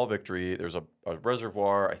was a small victory. There's a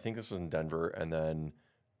reservoir. I think this is in Denver. And then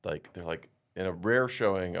they're like in a rare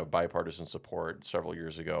showing of bipartisan support several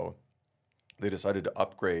years ago, they decided to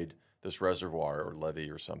upgrade this reservoir or levee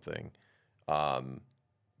or something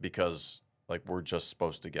because like we're just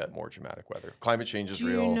supposed to get more dramatic weather. Climate change is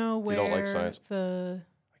real. Do you know where if you don't like science, the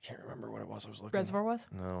I can't remember what it was I was looking reservoir was?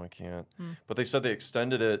 No, I can't. But they said they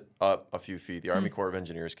extended it up a few feet. The Army Corps of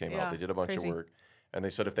Engineers came out. They did a bunch of work. And they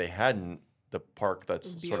said if they hadn't, the park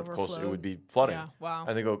that's sort of close, it would be flooding. Yeah, wow.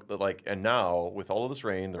 And they go like, and now with all of this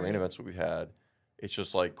rain, the rain events that we've had, it's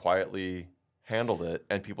just like quietly handled it,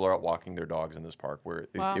 and people are out walking their dogs in this park where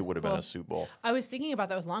it would have been a soup bowl. I was thinking about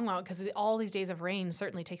that with Longmont because all these days of rain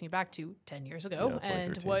certainly take me back to 10 years ago.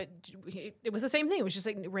 And it was the same thing. It was just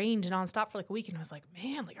like it rained nonstop for like a week, and I was like,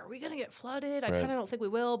 man, like, are we going to get flooded? I kind of don't think we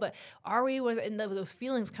will, but are we? And those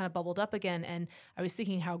feelings kind of bubbled up again. And I was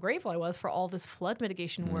thinking how grateful I was for all this flood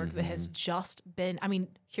mitigation work that has just been, I mean,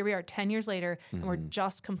 here we are 10 years later, and we're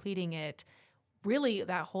just completing it. Really,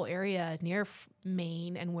 that whole area near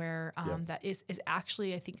Maine and where that is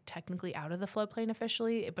actually, I think, technically out of the floodplain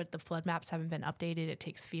officially, but the flood maps haven't been updated. It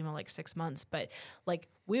takes FEMA like 6 months, but like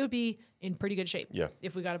we would be in pretty good shape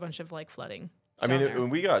if we got a bunch of like flooding. I mean, when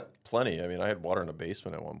we got plenty. I mean, I had water in the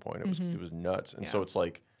basement at one point. It was nuts, and so it's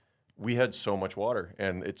like we had so much water,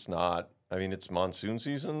 and it's not. I mean, it's monsoon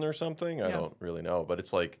season or something. I don't really know, but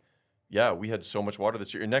it's like. Yeah, we had so much water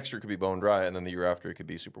this year. And next year it could be bone dry, and then the year after it could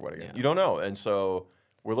be super wet again. Yeah. You don't know. And so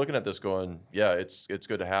we're looking at this going, yeah, it's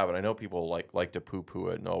good to have. And I know people like to poo-poo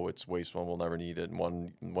it. No, it's wasteful. We'll never need it. And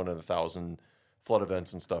one in 1,000 flood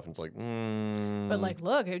events and stuff. And it's like, But like,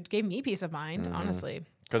 look, it gave me peace of mind, honestly.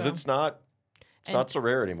 Because it's not so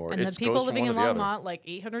rare anymore. And the people living in Longmont, like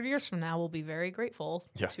 800 years from now, will be very grateful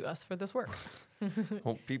to us for this work.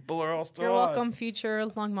 Well, people are all still You're welcome, future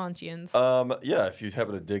Longmontians. Yeah, if you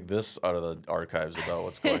happen to dig this out of the archives about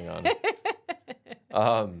what's going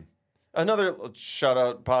on. Another shout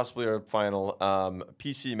out, possibly our final.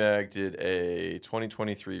 PC Mag did a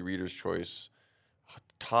 2023 Reader's Choice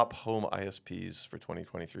top home ISPs for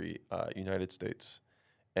 2023 United States.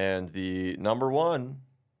 And the number one,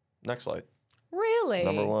 next slide. Really?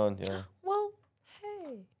 Number one, yeah. Well,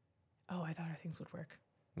 hey. Oh, I thought our things would work.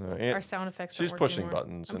 No, our sound effects. She's pushing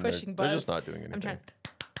buttons, and they're just not doing anything. I'm trying.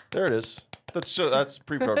 There it is. That's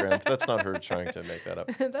pre-programmed. That's not her trying to make that up.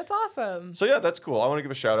 That's awesome. So yeah, that's cool. I want to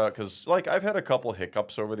give a shout out because like I've had a couple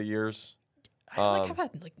hiccups over the years. I've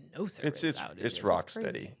had like no service outages. It's rock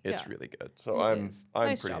steady. It's really good. So I'm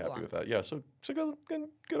nice pretty happy with that. Yeah. So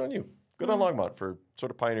good on you. Good on Longmont for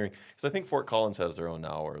sort of pioneering. Because I think Fort Collins has their own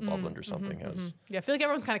now, or Loveland or something has. Yeah, I feel like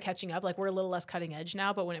everyone's kind of catching up. Like we're a little less cutting edge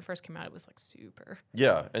now, but when it first came out, it was like super.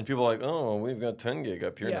 Yeah, and people are like, oh, we've got 10 gig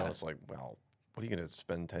up here now. It's like, well, what are you going to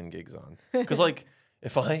spend 10 gigs on? Because like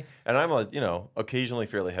and I'm a occasionally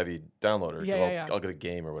fairly heavy downloader because I'll get a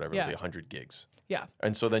game or whatever. It'll be 100 gigs. Yeah.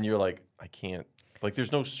 And so then you're like, I can't. Like,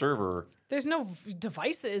 there's no server. There's no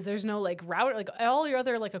devices. There's no like router. Like all your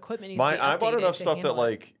other like equipment needs to be updated. I bought enough stuff that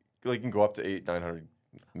like you can go up to 800-900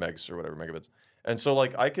 megs or whatever megabits, and so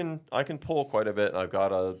like I can pull quite a bit. And I've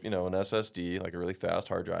got an SSD, like a really fast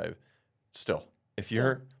hard drive. Still, if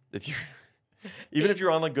you're even if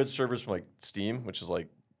you're on like good servers from like Steam, which is like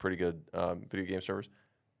pretty good video game servers,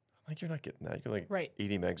 like you're not getting that. You're like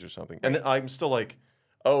 80 megs or something, and I'm still like,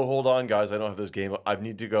 oh, hold on, guys, I don't have this game. I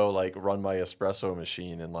need to go like run my espresso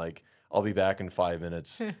machine and like. I'll be back in 5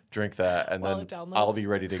 minutes, drink that, and then I'll be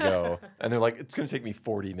ready to go. And they're like, it's going to take me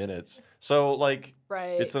 40 minutes. So, like,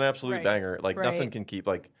 it's an absolute banger. Like, nothing can keep,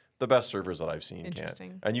 like, the best servers that I've seen can't.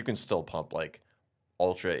 And you can still pump, like,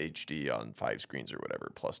 Ultra HD on 5 screens or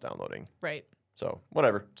whatever, plus downloading. Right. So,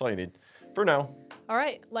 whatever. That's all you need for now. All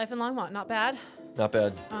right. Life in Longmont. Not bad. Not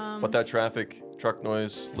bad. But that traffic, truck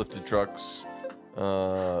noise, lifted trucks,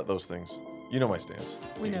 those things. You know my stance.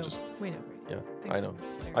 We know. Yeah, Thanks I know.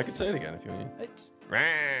 for- I could say it again if you need.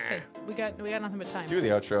 Hey, we got nothing but time. Do the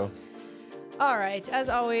outro. All right. As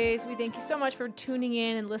always, we thank you so much for tuning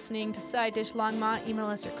in and listening to Side Dish Longma. Email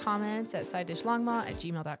us your comments at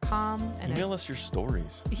sidedishlongma@gmail.com. And Email us your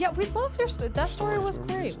stories. yeah, we love your story. That story Stories. was What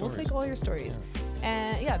were your great. We'll stories? take all your stories.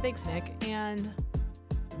 And yeah, thanks, Nick. And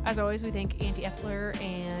as always, we thank Auntie Epler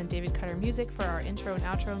and David Cutter Music for our intro and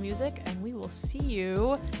outro music. And we will see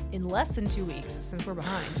you in less than 2 weeks since we're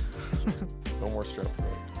behind. No more strep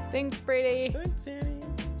throat. Thanks, Brady. Thanks, Annie.